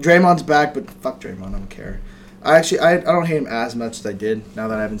 Draymond's back, but fuck Draymond, I don't care. I don't hate him as much as I did now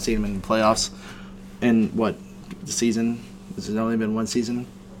that I haven't seen him in the playoffs. In what the season? This has only been one season.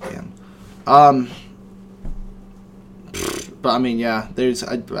 Damn. But I mean, yeah.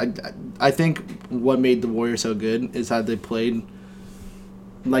 I think what made the Warriors so good is that they played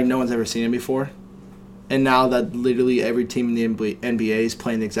like no one's ever seen it before. And now that literally every team in the NBA is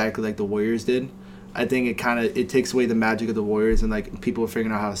playing exactly like the Warriors did, I think it takes away the magic of the Warriors and like people are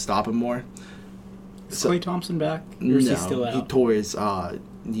figuring out how to stop them more. Is Klay Thompson back? Or is he still out? He tore his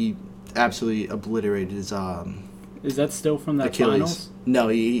he absolutely obliterated his Is that still from that Achilles. finals? No,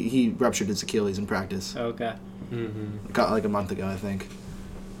 he ruptured his Achilles in practice. Okay. Got like a month ago, I think.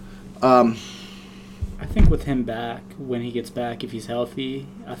 I think with him back, when he gets back, if he's healthy,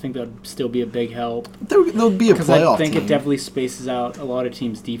 I think that would still be a big help. There'll be a playoff Because I think team. it definitely spaces out a lot of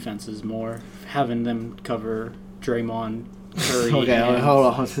teams' defenses more, having them cover Draymond, Curry. Okay, hold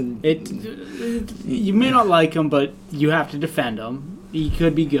on. You may not like him, but you have to defend him. He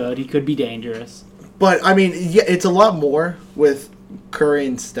could be good. He could be dangerous. But, I mean, yeah, it's a lot more with Curry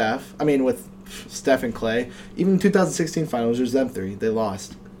and Steph. I mean, with Steph and Klay. Even in 2016 finals, there's them three. They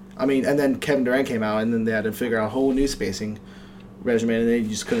lost. I mean, and then Kevin Durant came out, and then they had to figure out a whole new spacing regimen, and they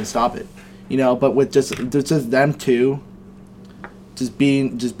just couldn't stop it. You know, but with just them two, just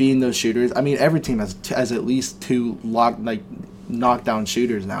being those shooters. I mean, every team has at least two knockdown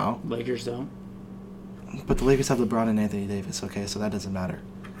shooters now. Lakers don't. But the Lakers have LeBron and Anthony Davis. Okay, so that doesn't matter.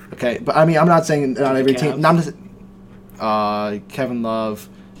 Okay, but I mean, I'm not saying not every team. No, I'm just, Kevin Love,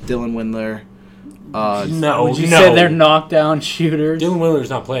 Dylan Windler. You said they're knockdown shooters. Dylan Windler's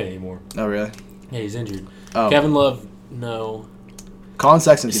not playing anymore. Oh, really? Yeah, he's injured. Oh. Kevin Love, no. Colin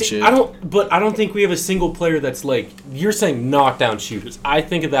Sexton can shoot. I don't think we have a single player that's like, you're saying knockdown shooters. I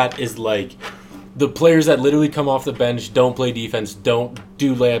think of that as like the players that literally come off the bench, don't play defense, don't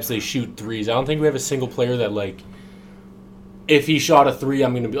do layups, they shoot threes. I don't think we have a single player that like, if he shot a three,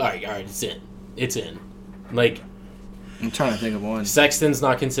 I'm going to be like, all right, it's in. It's in. Like, I'm trying to think of one. Sexton's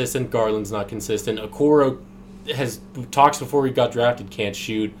not consistent. Garland's not consistent. Okoro has talks before he got drafted. Can't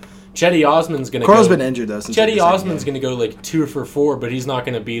shoot. Chetty Osman's going to go... Okoro's been injured, though. Since Chetty Osman's going to go, like, 2 for 4, but he's not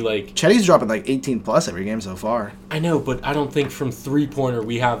going to be, like... Chetty's dropping, like, 18-plus every game so far. I know, but I don't think from three-pointer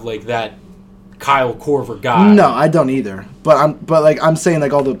we have, like, that Kyle Korver guy. No, I don't either. But I'm saying,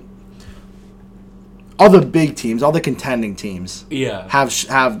 like, all the big teams, all the contending teams... Yeah. ...have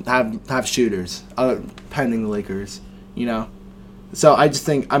shooters, pending the Lakers, you know? So I just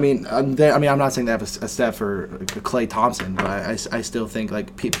think, I'm not saying they have a Steph or a Klay Thompson, but I still think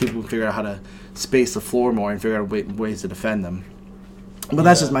like people figure out how to space the floor more and figure out ways to defend them. But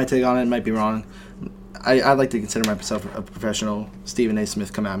that's just my take on it. It might be wrong. I like to consider myself a professional. Stephen A.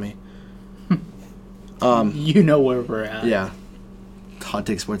 Smith, come at me. You know where we're at. Yeah, Hot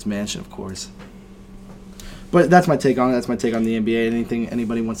Take Sports Mansion, of course. But that's my take on it. That's my take on the NBA. Anything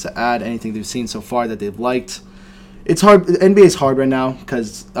anybody wants to add? Anything they've seen so far that they've liked? It's hard. The NBA is hard right now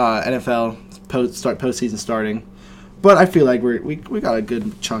because NFL postseason starting, but I feel like we got a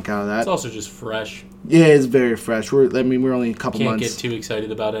good chunk out of that. It's also just fresh. Yeah, it's very fresh. We're only a couple months. Can't get too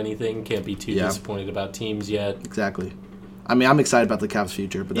excited about anything. Can't be too disappointed about teams yet. Exactly. I mean, I'm excited about the Cavs'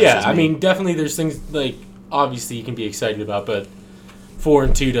 future, but that's just me. Definitely there's things like obviously you can be excited about, but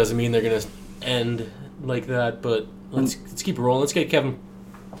 4-2 doesn't mean they're gonna end like that. But let's keep it rolling. Let's get Kevin.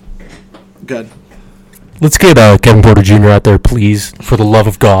 Good. Let's get Kevin Porter Jr. out there, please, for the love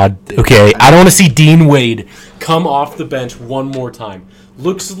of God. Okay, I don't want to see Dean Wade come off the bench one more time.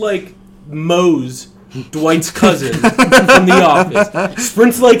 Looks like Mose, Dwight's cousin from The Office.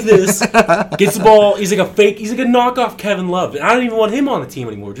 Sprints like this, gets the ball. He's like a knockoff Kevin Love. And I don't even want him on the team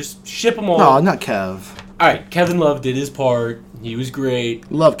anymore. Just ship him all. No, not Kev. All right, Kevin Love did his part. He was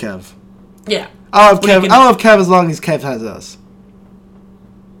great. Love Kev. Yeah. I love Kev as long as Kev has us.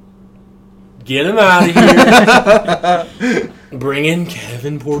 Get him out of here. Bring in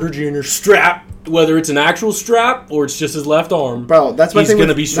Kevin Porter Jr. Strap. Whether it's an actual strap or it's just his left arm. Bro, that's my thing.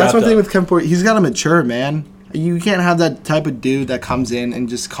 That's my thing with with Kevin Porter. He's got to mature, man. You can't have that type of dude that comes in and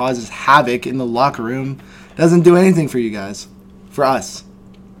just causes havoc in the locker room. Doesn't do anything for you guys. For us.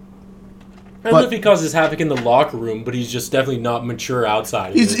 I don't know if he causes havoc in the locker room, but he's just definitely not mature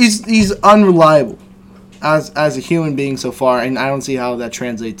outside of it. He's unreliable as a human being so far, and I don't see how that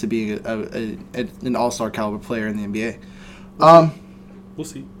translates to being an all-star caliber player in the NBA. We'll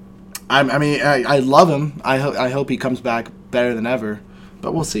see. I love him. I hope he comes back better than ever,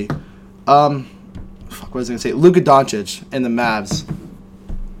 but we'll see. What was I gonna say? Luka Doncic and the Mavs.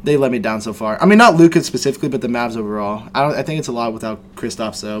 They let me down so far. I mean, not Luka specifically, but the Mavs overall. I think it's a lot without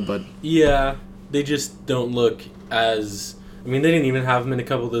Kristaps, though. But yeah, they just don't look as. I mean, they didn't even have him in a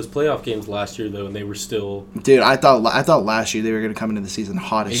couple of those playoff games last year, though, and they were still. Dude, I thought last year they were gonna come into the season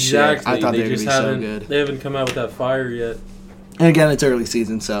hot as shit. I thought they were gonna be so good. They haven't come out with that fire yet. And again, it's early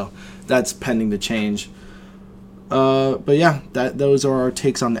season, so that's pending to change. But yeah, those are our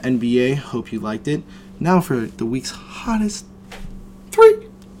takes on the NBA. Hope you liked it. Now for the week's hottest 3.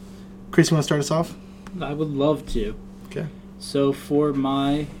 Chris, you want to start us off? I would love to. Okay. So for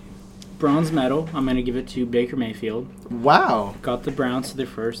my bronze medal, I'm going to give it to Baker Mayfield. Wow. Got the Browns to their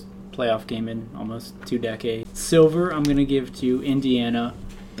first playoff game in almost 2 decades. Silver, I'm going to give to Indiana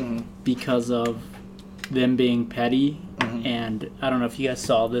because of them being petty. And I don't know if you guys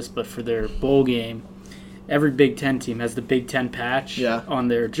saw this, but for their bowl game, every Big Ten team has the Big Ten patch on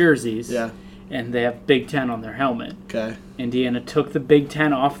their jerseys. Yeah. And they have Big Ten on their helmet. Okay. Indiana took the Big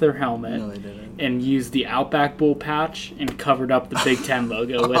Ten off their helmet. No, they didn't. And used the Outback Bowl patch and covered up the Big Ten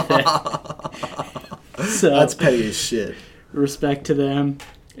logo with it. So that's petty as shit. Respect to them.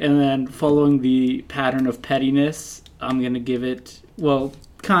 And then following the pattern of pettiness, I'm going to give it, well,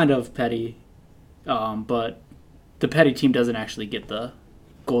 kind of petty, but the petty team doesn't actually get the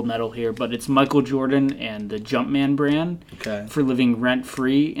gold medal here, but it's Michael Jordan and the Jumpman brand for living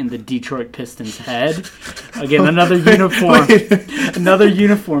rent-free in the Detroit Pistons head. Again, another uniform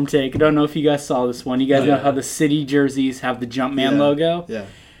take. I don't know if you guys saw this one. You guys know how the city jerseys have the Jumpman logo? Yeah.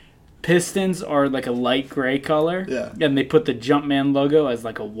 Pistons are like a light gray color, and they put the Jumpman logo as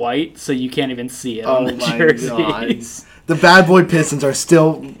like a white, so you can't even see it on the jerseys. God. The bad boy Pistons are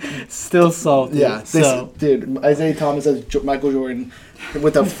still salty. Yeah, dude, Isaiah Thomas has Michael Jordan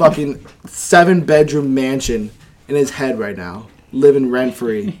with a fucking 7-bedroom mansion in his head right now, living rent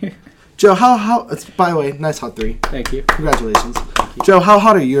free. Joe, how? By the way, nice hot 3. Thank you. Congratulations, Joe. How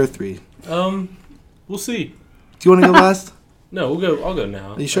hot are your 3? We'll see. Do you want to go last? No, I'll go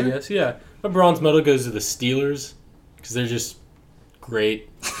now. Are you sure? Yes, yeah. My bronze medal goes to the Steelers because they're just great.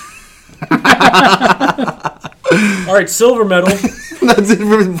 All right, silver medal. That's it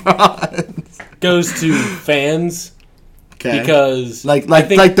for bronze. Goes to fans Okay. Because like I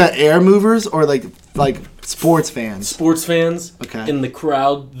think like the air movers or like sports fans. sports fans Okay. in the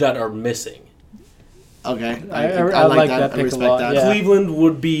crowd that are missing. Okay. I like that I pick a respect lot, that. yeah. Cleveland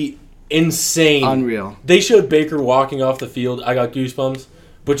would be insane. Unreal. They showed Baker walking off the field. I got goosebumps.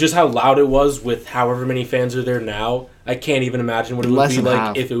 But just how loud it was with however many fans are there now, I can't even imagine what it would Less be than like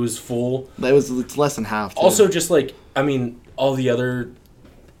half. if it was full. It's less than half. Too. Also, just like, I mean, all the other,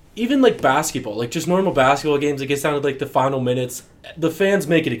 even like basketball, like just normal basketball games, it gets down to like the final minutes. The fans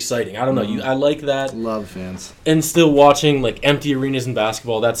make it exciting. I don't know. I like that. love fans. And still watching like empty arenas in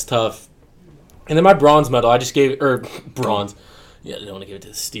basketball, that's tough. And then my bronze medal, I just gave, or bronze. Yeah, I don't want to give it to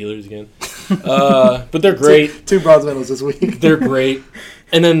the Steelers again. But they're great. Two bronze medals this week. They're great.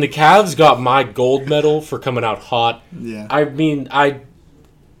 And then the Cavs got my gold medal for coming out hot. Yeah. I mean,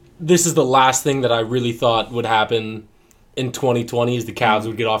 this is the last thing that I really thought would happen in 2020 is the Cavs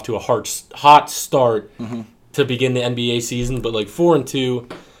would get off to a hot start to begin the NBA season. But like 4-2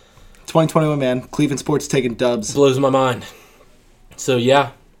 2021, man. Cleveland sports taking dubs. blows my mind. So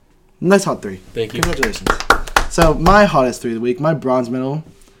yeah, Nice hot 3. thank you. Congratulations. So my hottest 3 of the week, my bronze medal,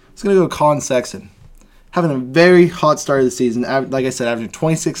 is going to go to Colin Sexton. Having a very hot start of the season. Like I said, averaging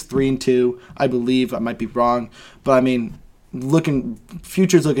 26, 3 and 2. I believe I might be wrong, but I mean,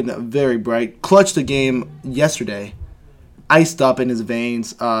 future's looking very bright. Clutched the game yesterday. Iced up in his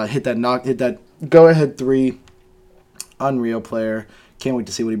veins. Hit that go ahead 3. Unreal player. Can't wait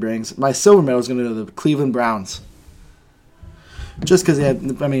to see what he brings. My silver medal is going to go to the Cleveland Browns. Just because they had,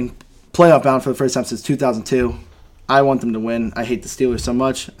 playoff bound for the first time since 2002. I want them to win. I hate the Steelers so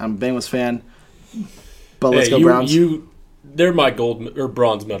much. I'm a Bengals fan. But let's go Browns. They're my gold or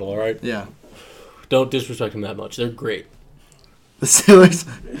bronze medal, all right? Yeah. Don't disrespect them that much. They're great. The Steelers?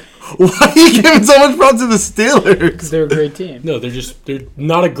 Why are you giving so much props to the Steelers? Because they're a great team. No, they're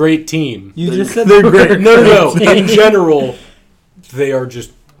not a great team. You just said they're they were great. a No. team. In general, they are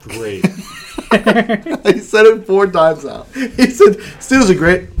just great. He said it 4 times now. He said, Steelers are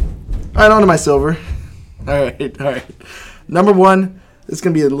great. All right, on to my silver. All right. Number 1, this is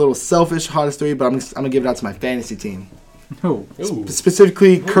going to be a little selfish, hottest 3, but I'm going to give it out to my fantasy team. Who? Ooh.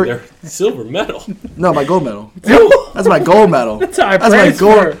 Specifically, Kirk. Their silver medal. No, my gold medal. That's my gold medal. That's high That's my praise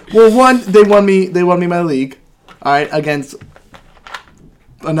gold. for. Well, one, they won me my league. All right, against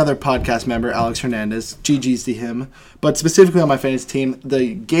another podcast member, Alex Hernandez. GG's to him. But specifically on my fantasy team,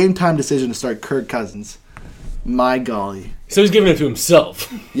 the game time decision to start Kirk Cousins. My golly. So he's giving it to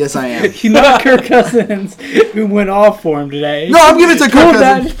himself. Yes, I am. You not Kirk Cousins, who went off for him today. No, I'm giving it to Kirk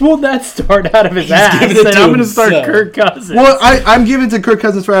Cousins. Pulled that start out of his ass. giving it And to I'm going to start himself. Kirk Cousins. Well, I'm giving it to Kirk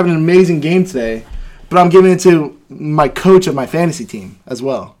Cousins for having an amazing game today, but I'm giving it to my coach of my fantasy team as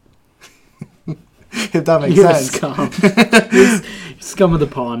well. If that makes You're a sense. scum. You're scum of the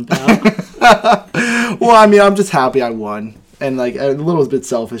pond, pal. Well, I'm just happy I won. And, a little bit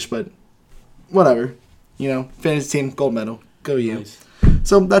selfish, but whatever. Fantasy team, gold medal. Go you. Nice.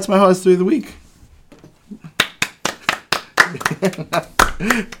 So, that's my hottest 3 of the week.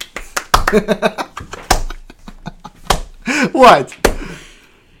 What?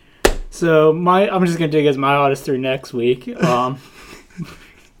 So I'm just gonna take as my hottest 3 next week.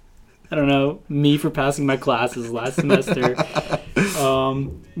 I don't know, me for passing my classes last semester,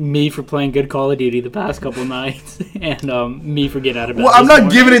 me for playing good Call of Duty the past couple nights, and me for getting out of bed. Well, I'm this not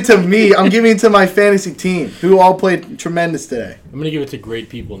morning. giving it to me. I'm giving it to my fantasy team, who all played tremendous today. I'm going to give it to great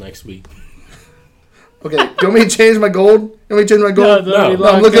people next week. Okay, do you want me to change my gold? You want me to change my gold? No, No. we No, I'm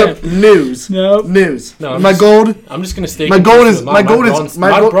locked looking in. up news. Nope. News. No, I'm my just- gold. I'm just going to stay. My goal consistent. is- my goal is- bronze,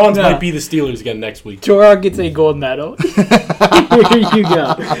 my my goal- bronze Yeah. might be the Steelers again next week. Jorok gets a gold medal. Here you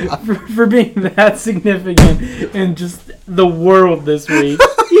go. For being that significant in just the world this week.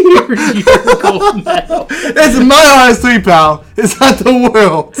 Here's your gold medal. It's my hottest 3, pal. It's not the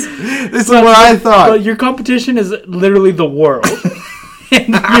world. This is what I thought. But your competition is literally the world. And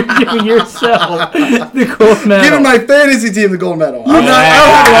you're giving yourself the gold medal. Giving my fantasy team the gold medal. I don't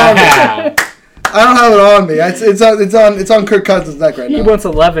have it on me. I don't have it on me. It's on Kirk Cousins' neck right He now. wants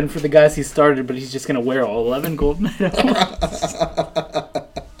 11 for the guys he started, but he's just going to wear all 11 gold medals.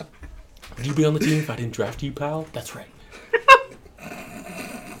 Would you be on the team if I didn't draft you, pal? That's right.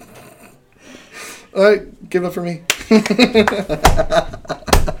 All right, give it up for me.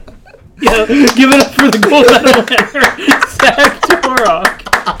 Yeah, give it up for the gold medal winner, Zach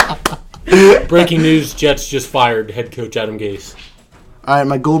Jorok. Breaking news: Jets just fired head coach Adam Gase. All right,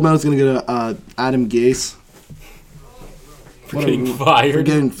 my gold medal is gonna go to Adam Gase For getting fired. for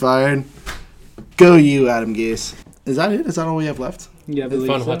getting fired. Go you, Adam Gase. Is that it? Is that all we have left? Yeah, I believe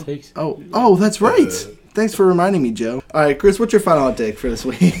Final so. hot takes. Oh, that's right. Thanks for reminding me, Joe. All right, Chris, what's your final hot take for this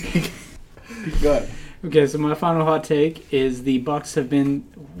week? Go ahead. Okay, so my final hot take is the Bucks have been.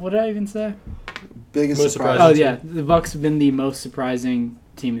 What did I even say? Biggest Most surprise. Oh yeah, the Bucks have been the most surprising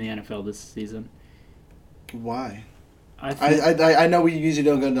team in the NFL this season. Why? I think, I know we usually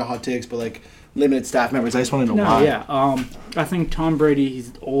don't go into hot takes, but like limited staff members, I just want to know no, why. yeah. I think Tom Brady.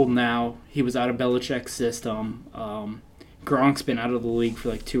 He's old now. He was out of Belichick's system. Gronk's been out of the league for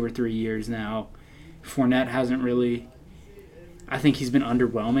like 2 or 3 years now. Fournette hasn't really. I think he's been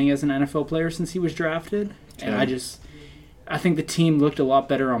underwhelming as an NFL player since he was drafted, and I think the team looked a lot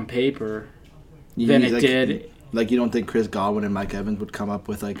better on paper than it did. Like, you don't think Chris Godwin and Mike Evans would come up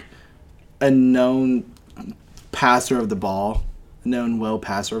with like a known passer of the ball,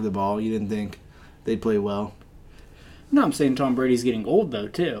 passer of the ball? You didn't think they'd play well? No, I'm saying Tom Brady's getting old though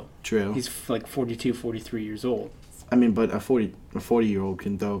too. True. He's like 42, 43 years old. I mean, but a 40-year-old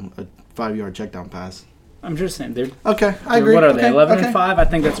can throw a 5-yard check down pass. I'm just saying they're. Okay, I agree. What are they? Okay, 11 okay. and 5. I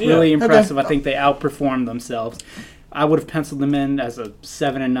think that's really impressive. Okay. I think they outperformed themselves. I would have penciled them in as a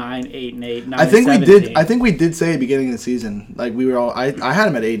 7 and 9, 8 and 8, 9 I think and we 17. did. I think we did say at the beginning of the season, like we were all. I had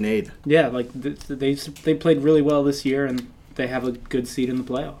them at 8 and 8. Yeah, like they played really well this year, and they have a good seat in the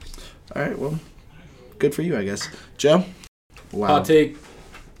playoffs. All right, well, good for you, I guess. Joe? Wow. Hot take.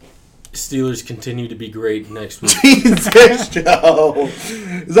 Steelers continue to be great next week. Jesus, Joe.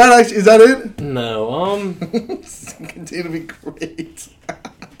 Is that it? No, Continue to be great.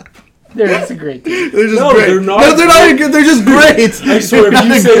 They're just a great team. They're just No, great. they're not No, they're not even good. They're just great. I swear, if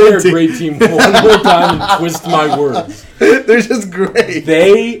you say they're a great team one more time and twist my words, They're just great.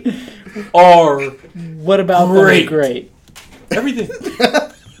 they are What about Great. them? Great. everything.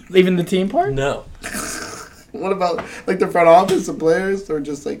 Even the team part? No, What about like the front office, the players, or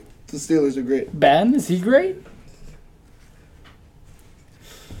just like the Steelers are great? Ben, is he great?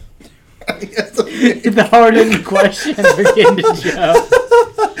 Yes. The hard-hitting question we're getting to Joe.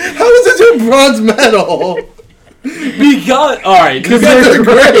 How is this your bronze medal? because all right, Because they're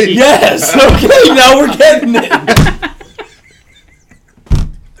great. yes, okay, now we're getting it.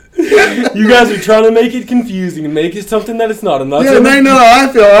 You guys are trying to make it confusing and make it something that it's not. I'm not Yeah, saying now you know how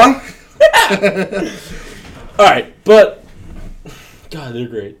I feel, huh? all right, but God, they're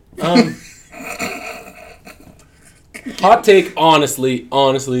great. Hot take, honestly,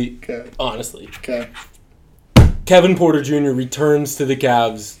 Okay. Okay. Kevin Porter Jr. returns to the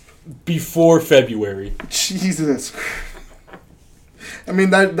Cavs before February. Jesus. I mean,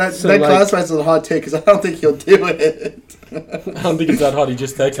 that like- classifies as a hot take because I don't think he'll do it. I don't think it's that hot. He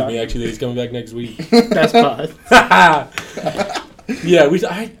just texted me actually that he's coming back next week. That's pause. Yeah,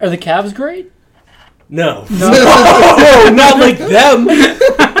 Are the Cavs great? no, not like them.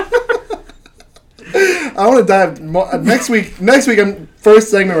 I want to dive more, next week. First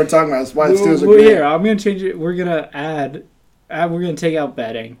segment we're talking about is why the Steelers are Well, great. here, I'm gonna change it. We're gonna we're gonna take out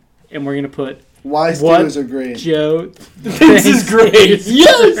betting, and we're gonna put Why what Steelers are great. Joe. This is great.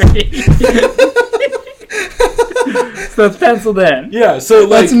 Yes. So it's penciled in. Yeah. So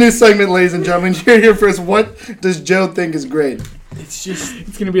like, That's a new segment, ladies and gentlemen. You're here first. What does Joe think is great? it's just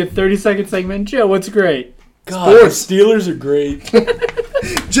It's gonna be a 30-second segment. Joe, what's great? God. Sports. The Steelers are great.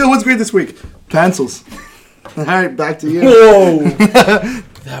 Joe, what's great this week? Pencils. All right, back to you. Whoa,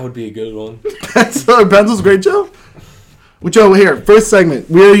 that would be a good one. Pencils great, Joe? Well, Joe, here, first segment.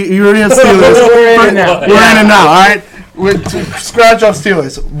 You already have Steelers. We're in it now. We're in it now, all right? Scratch off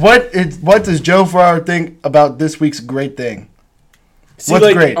Steelers. What does Joe Farrar think about this week's great thing? See, What's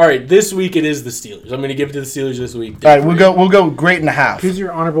like, great? All right, this week it is the Steelers. I'm going to give it to the Steelers this week. All right, we'll go great and a half. Who's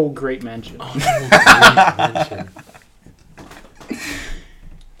your honorable great mention? Great.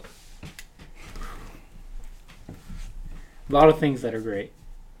 A lot of things that are great.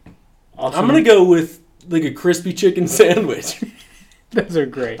 Also, I'm going to go with like a crispy chicken sandwich. Those are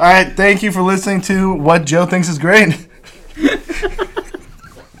great. All right, thank you for listening to what Joe thinks is great.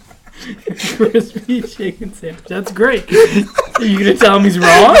 Crispy chicken sandwich. That's great. Are you gonna tell him he's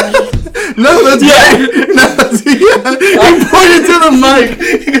wrong? No, that's great. No, he pointed to the mic.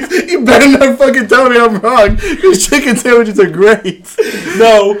 He goes, you better not fucking tell me I'm wrong. These chicken sandwiches are great.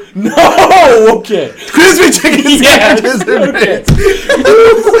 No, okay. Crispy chicken Yes, sandwiches are okay. great.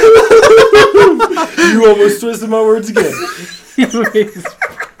 You almost twisted my words again. He's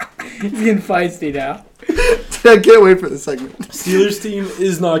getting feisty now. I can't wait for this segment. Steelers team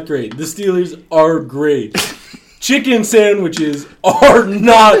is not great. The Steelers are great. Chicken sandwiches are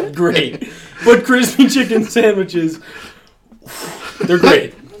not great. But crispy chicken sandwiches, they're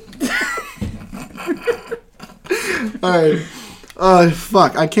great. All right.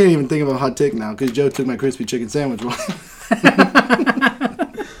 Fuck. I can't even think of a hot take now because Joe took my crispy chicken sandwich. All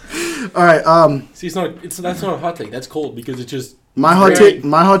All right. See, that's not a hot take. That's cold because it's just My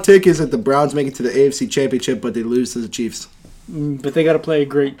hot take is that the Browns make it to the AFC Championship, but they lose to the Chiefs. But they got to play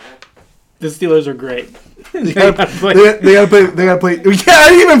great. The Steelers are great. They gotta play. Yeah, I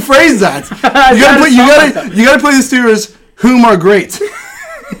didn't even phrase that. You gotta play the Steelers, whom are great.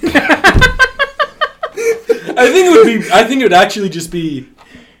 I think it would actually just be.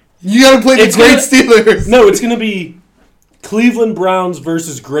 You gotta play the great Steelers. No, it's gonna be Cleveland Browns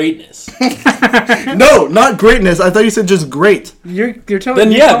versus greatness. No, not greatness. I thought you said just great. You're telling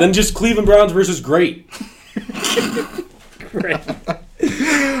me. Then just Cleveland Browns versus great. Great.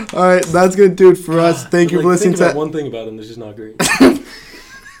 All right, that's gonna do it for us. Thank you for listening to one thing about him that's just not great. The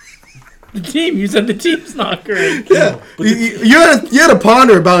team. You said the team's not great. Yeah, you had to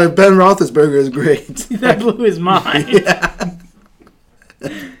ponder about if Ben Roethlisberger is great. That blew his mind. Yeah.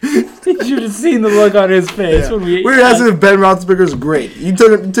 You should have seen the look on his face when we were asking if Ben Roethlisberger is great. You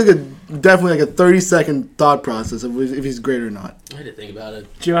took definitely like a 30-second thought process of if he's great or not. I had to think about it.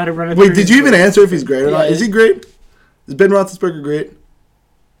 Joe had to run it. Wait, did you even answer if he's great or not? Is he great? Is Ben Roethlisberger great?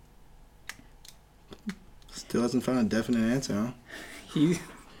 Still hasn't found a definite answer, huh?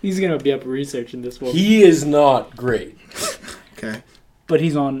 He's gonna be up researching this one. He is not great. Okay. But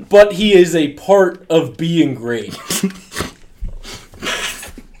he's on. But he is a part of being great.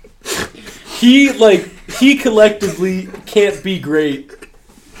 He collectively can't be great,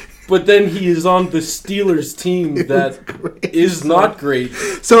 but then he is on the Steelers team that is not great.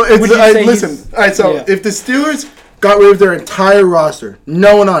 So listen. All right. So if the Steelers got rid of their entire roster,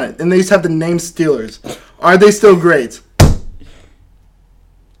 no one on it, and they just have the name Steelers, are they still great?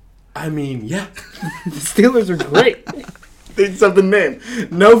 I mean, yeah. The Steelers are great. They just have the name.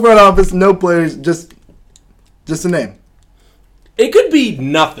 No front office, no players, just a name. It could be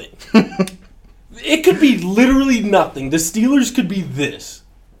nothing. It could be literally nothing. The Steelers could be this.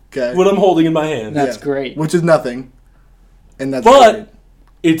 Okay. What I'm holding in my hand. That's great. Which is nothing. And that's great.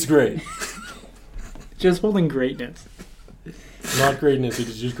 It's great. Just holding greatness. Not greatness, it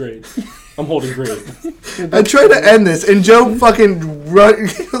is just great. I'm holding great. I tried to end this, and Joe fucking run.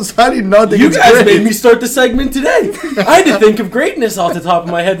 How do you not think it's great? You guys made me start the segment today. I had to think of greatness off the top of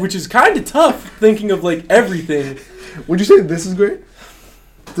my head, which is kind of tough, thinking of, like, everything. Would you say this is great?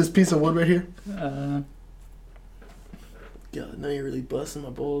 This piece of wood right here? God, now you're really busting my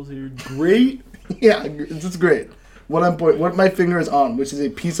balls here. Great? Yeah, it's great. What my finger is on, which is a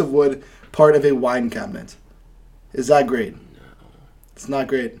piece of wood, part of a wine cabinet. Is that great? No. It's not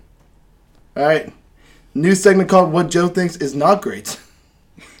great. All right. New segment called What Joe Thinks Is Not Great.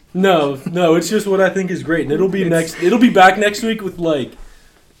 No, it's just what I think is great. And it'll be back next week with, like...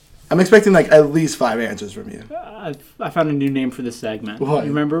 I'm expecting, like, at least 5 answers from you. I found a new name for the segment. What? You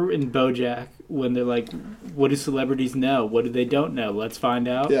remember in BoJack when they're like, what do celebrities know? What do they don't know? Let's find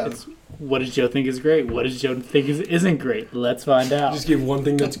out. Yeah. It's, what does Joe think is great? What does Joe think isn't great? Let's find out. Just give one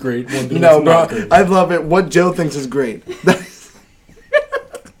thing that's great, one thing that's not great. I love it. What Joe thinks is great. That's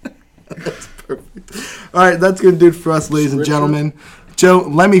perfect. All right, that's going to do it for us, ladies and gentlemen. Joe,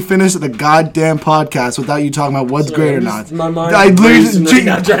 let me finish the goddamn podcast without you talking about what's great or not. My mind I'm trying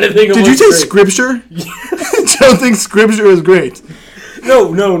to think of did you say great. Scripture? Joe thinks Scripture is great.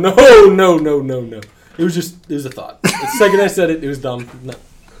 No. It was a thought. The second I said it, it was dumb. No.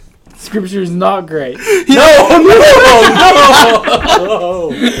 Scripture is not great. No.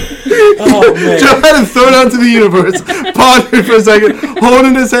 Oh, man. Joe had to throw it out to the universe, pondered for a second,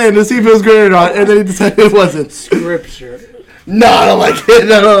 holding his hand to see if it was great or not, and then he decided it wasn't. Scripture. No, I don't like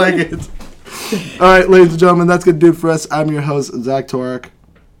it. All right, ladies and gentlemen, that's going to do it for us. I'm your host, Zach Torak.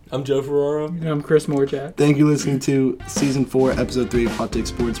 I'm Joe Ferraro. And I'm Chris Morchak. Thank you for listening to Season 4, Episode 3 of Hot Take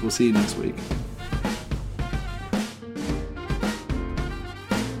Sports. We'll see you next week.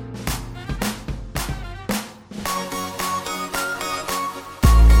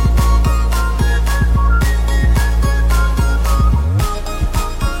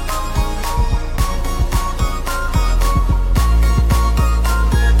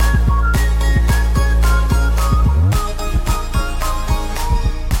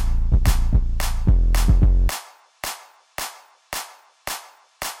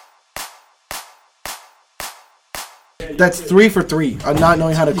 That's 3 for 3 on not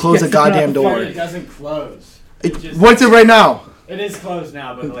knowing how to close a goddamn door. It doesn't close. What's it right now? It is closed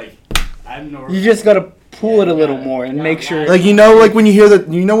now, but like I'm normal. You just gotta pull it a little more and make sure. Like like when you hear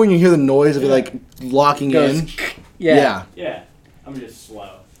the noise of it like locking in. Yeah. Yeah, I'm just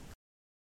slow.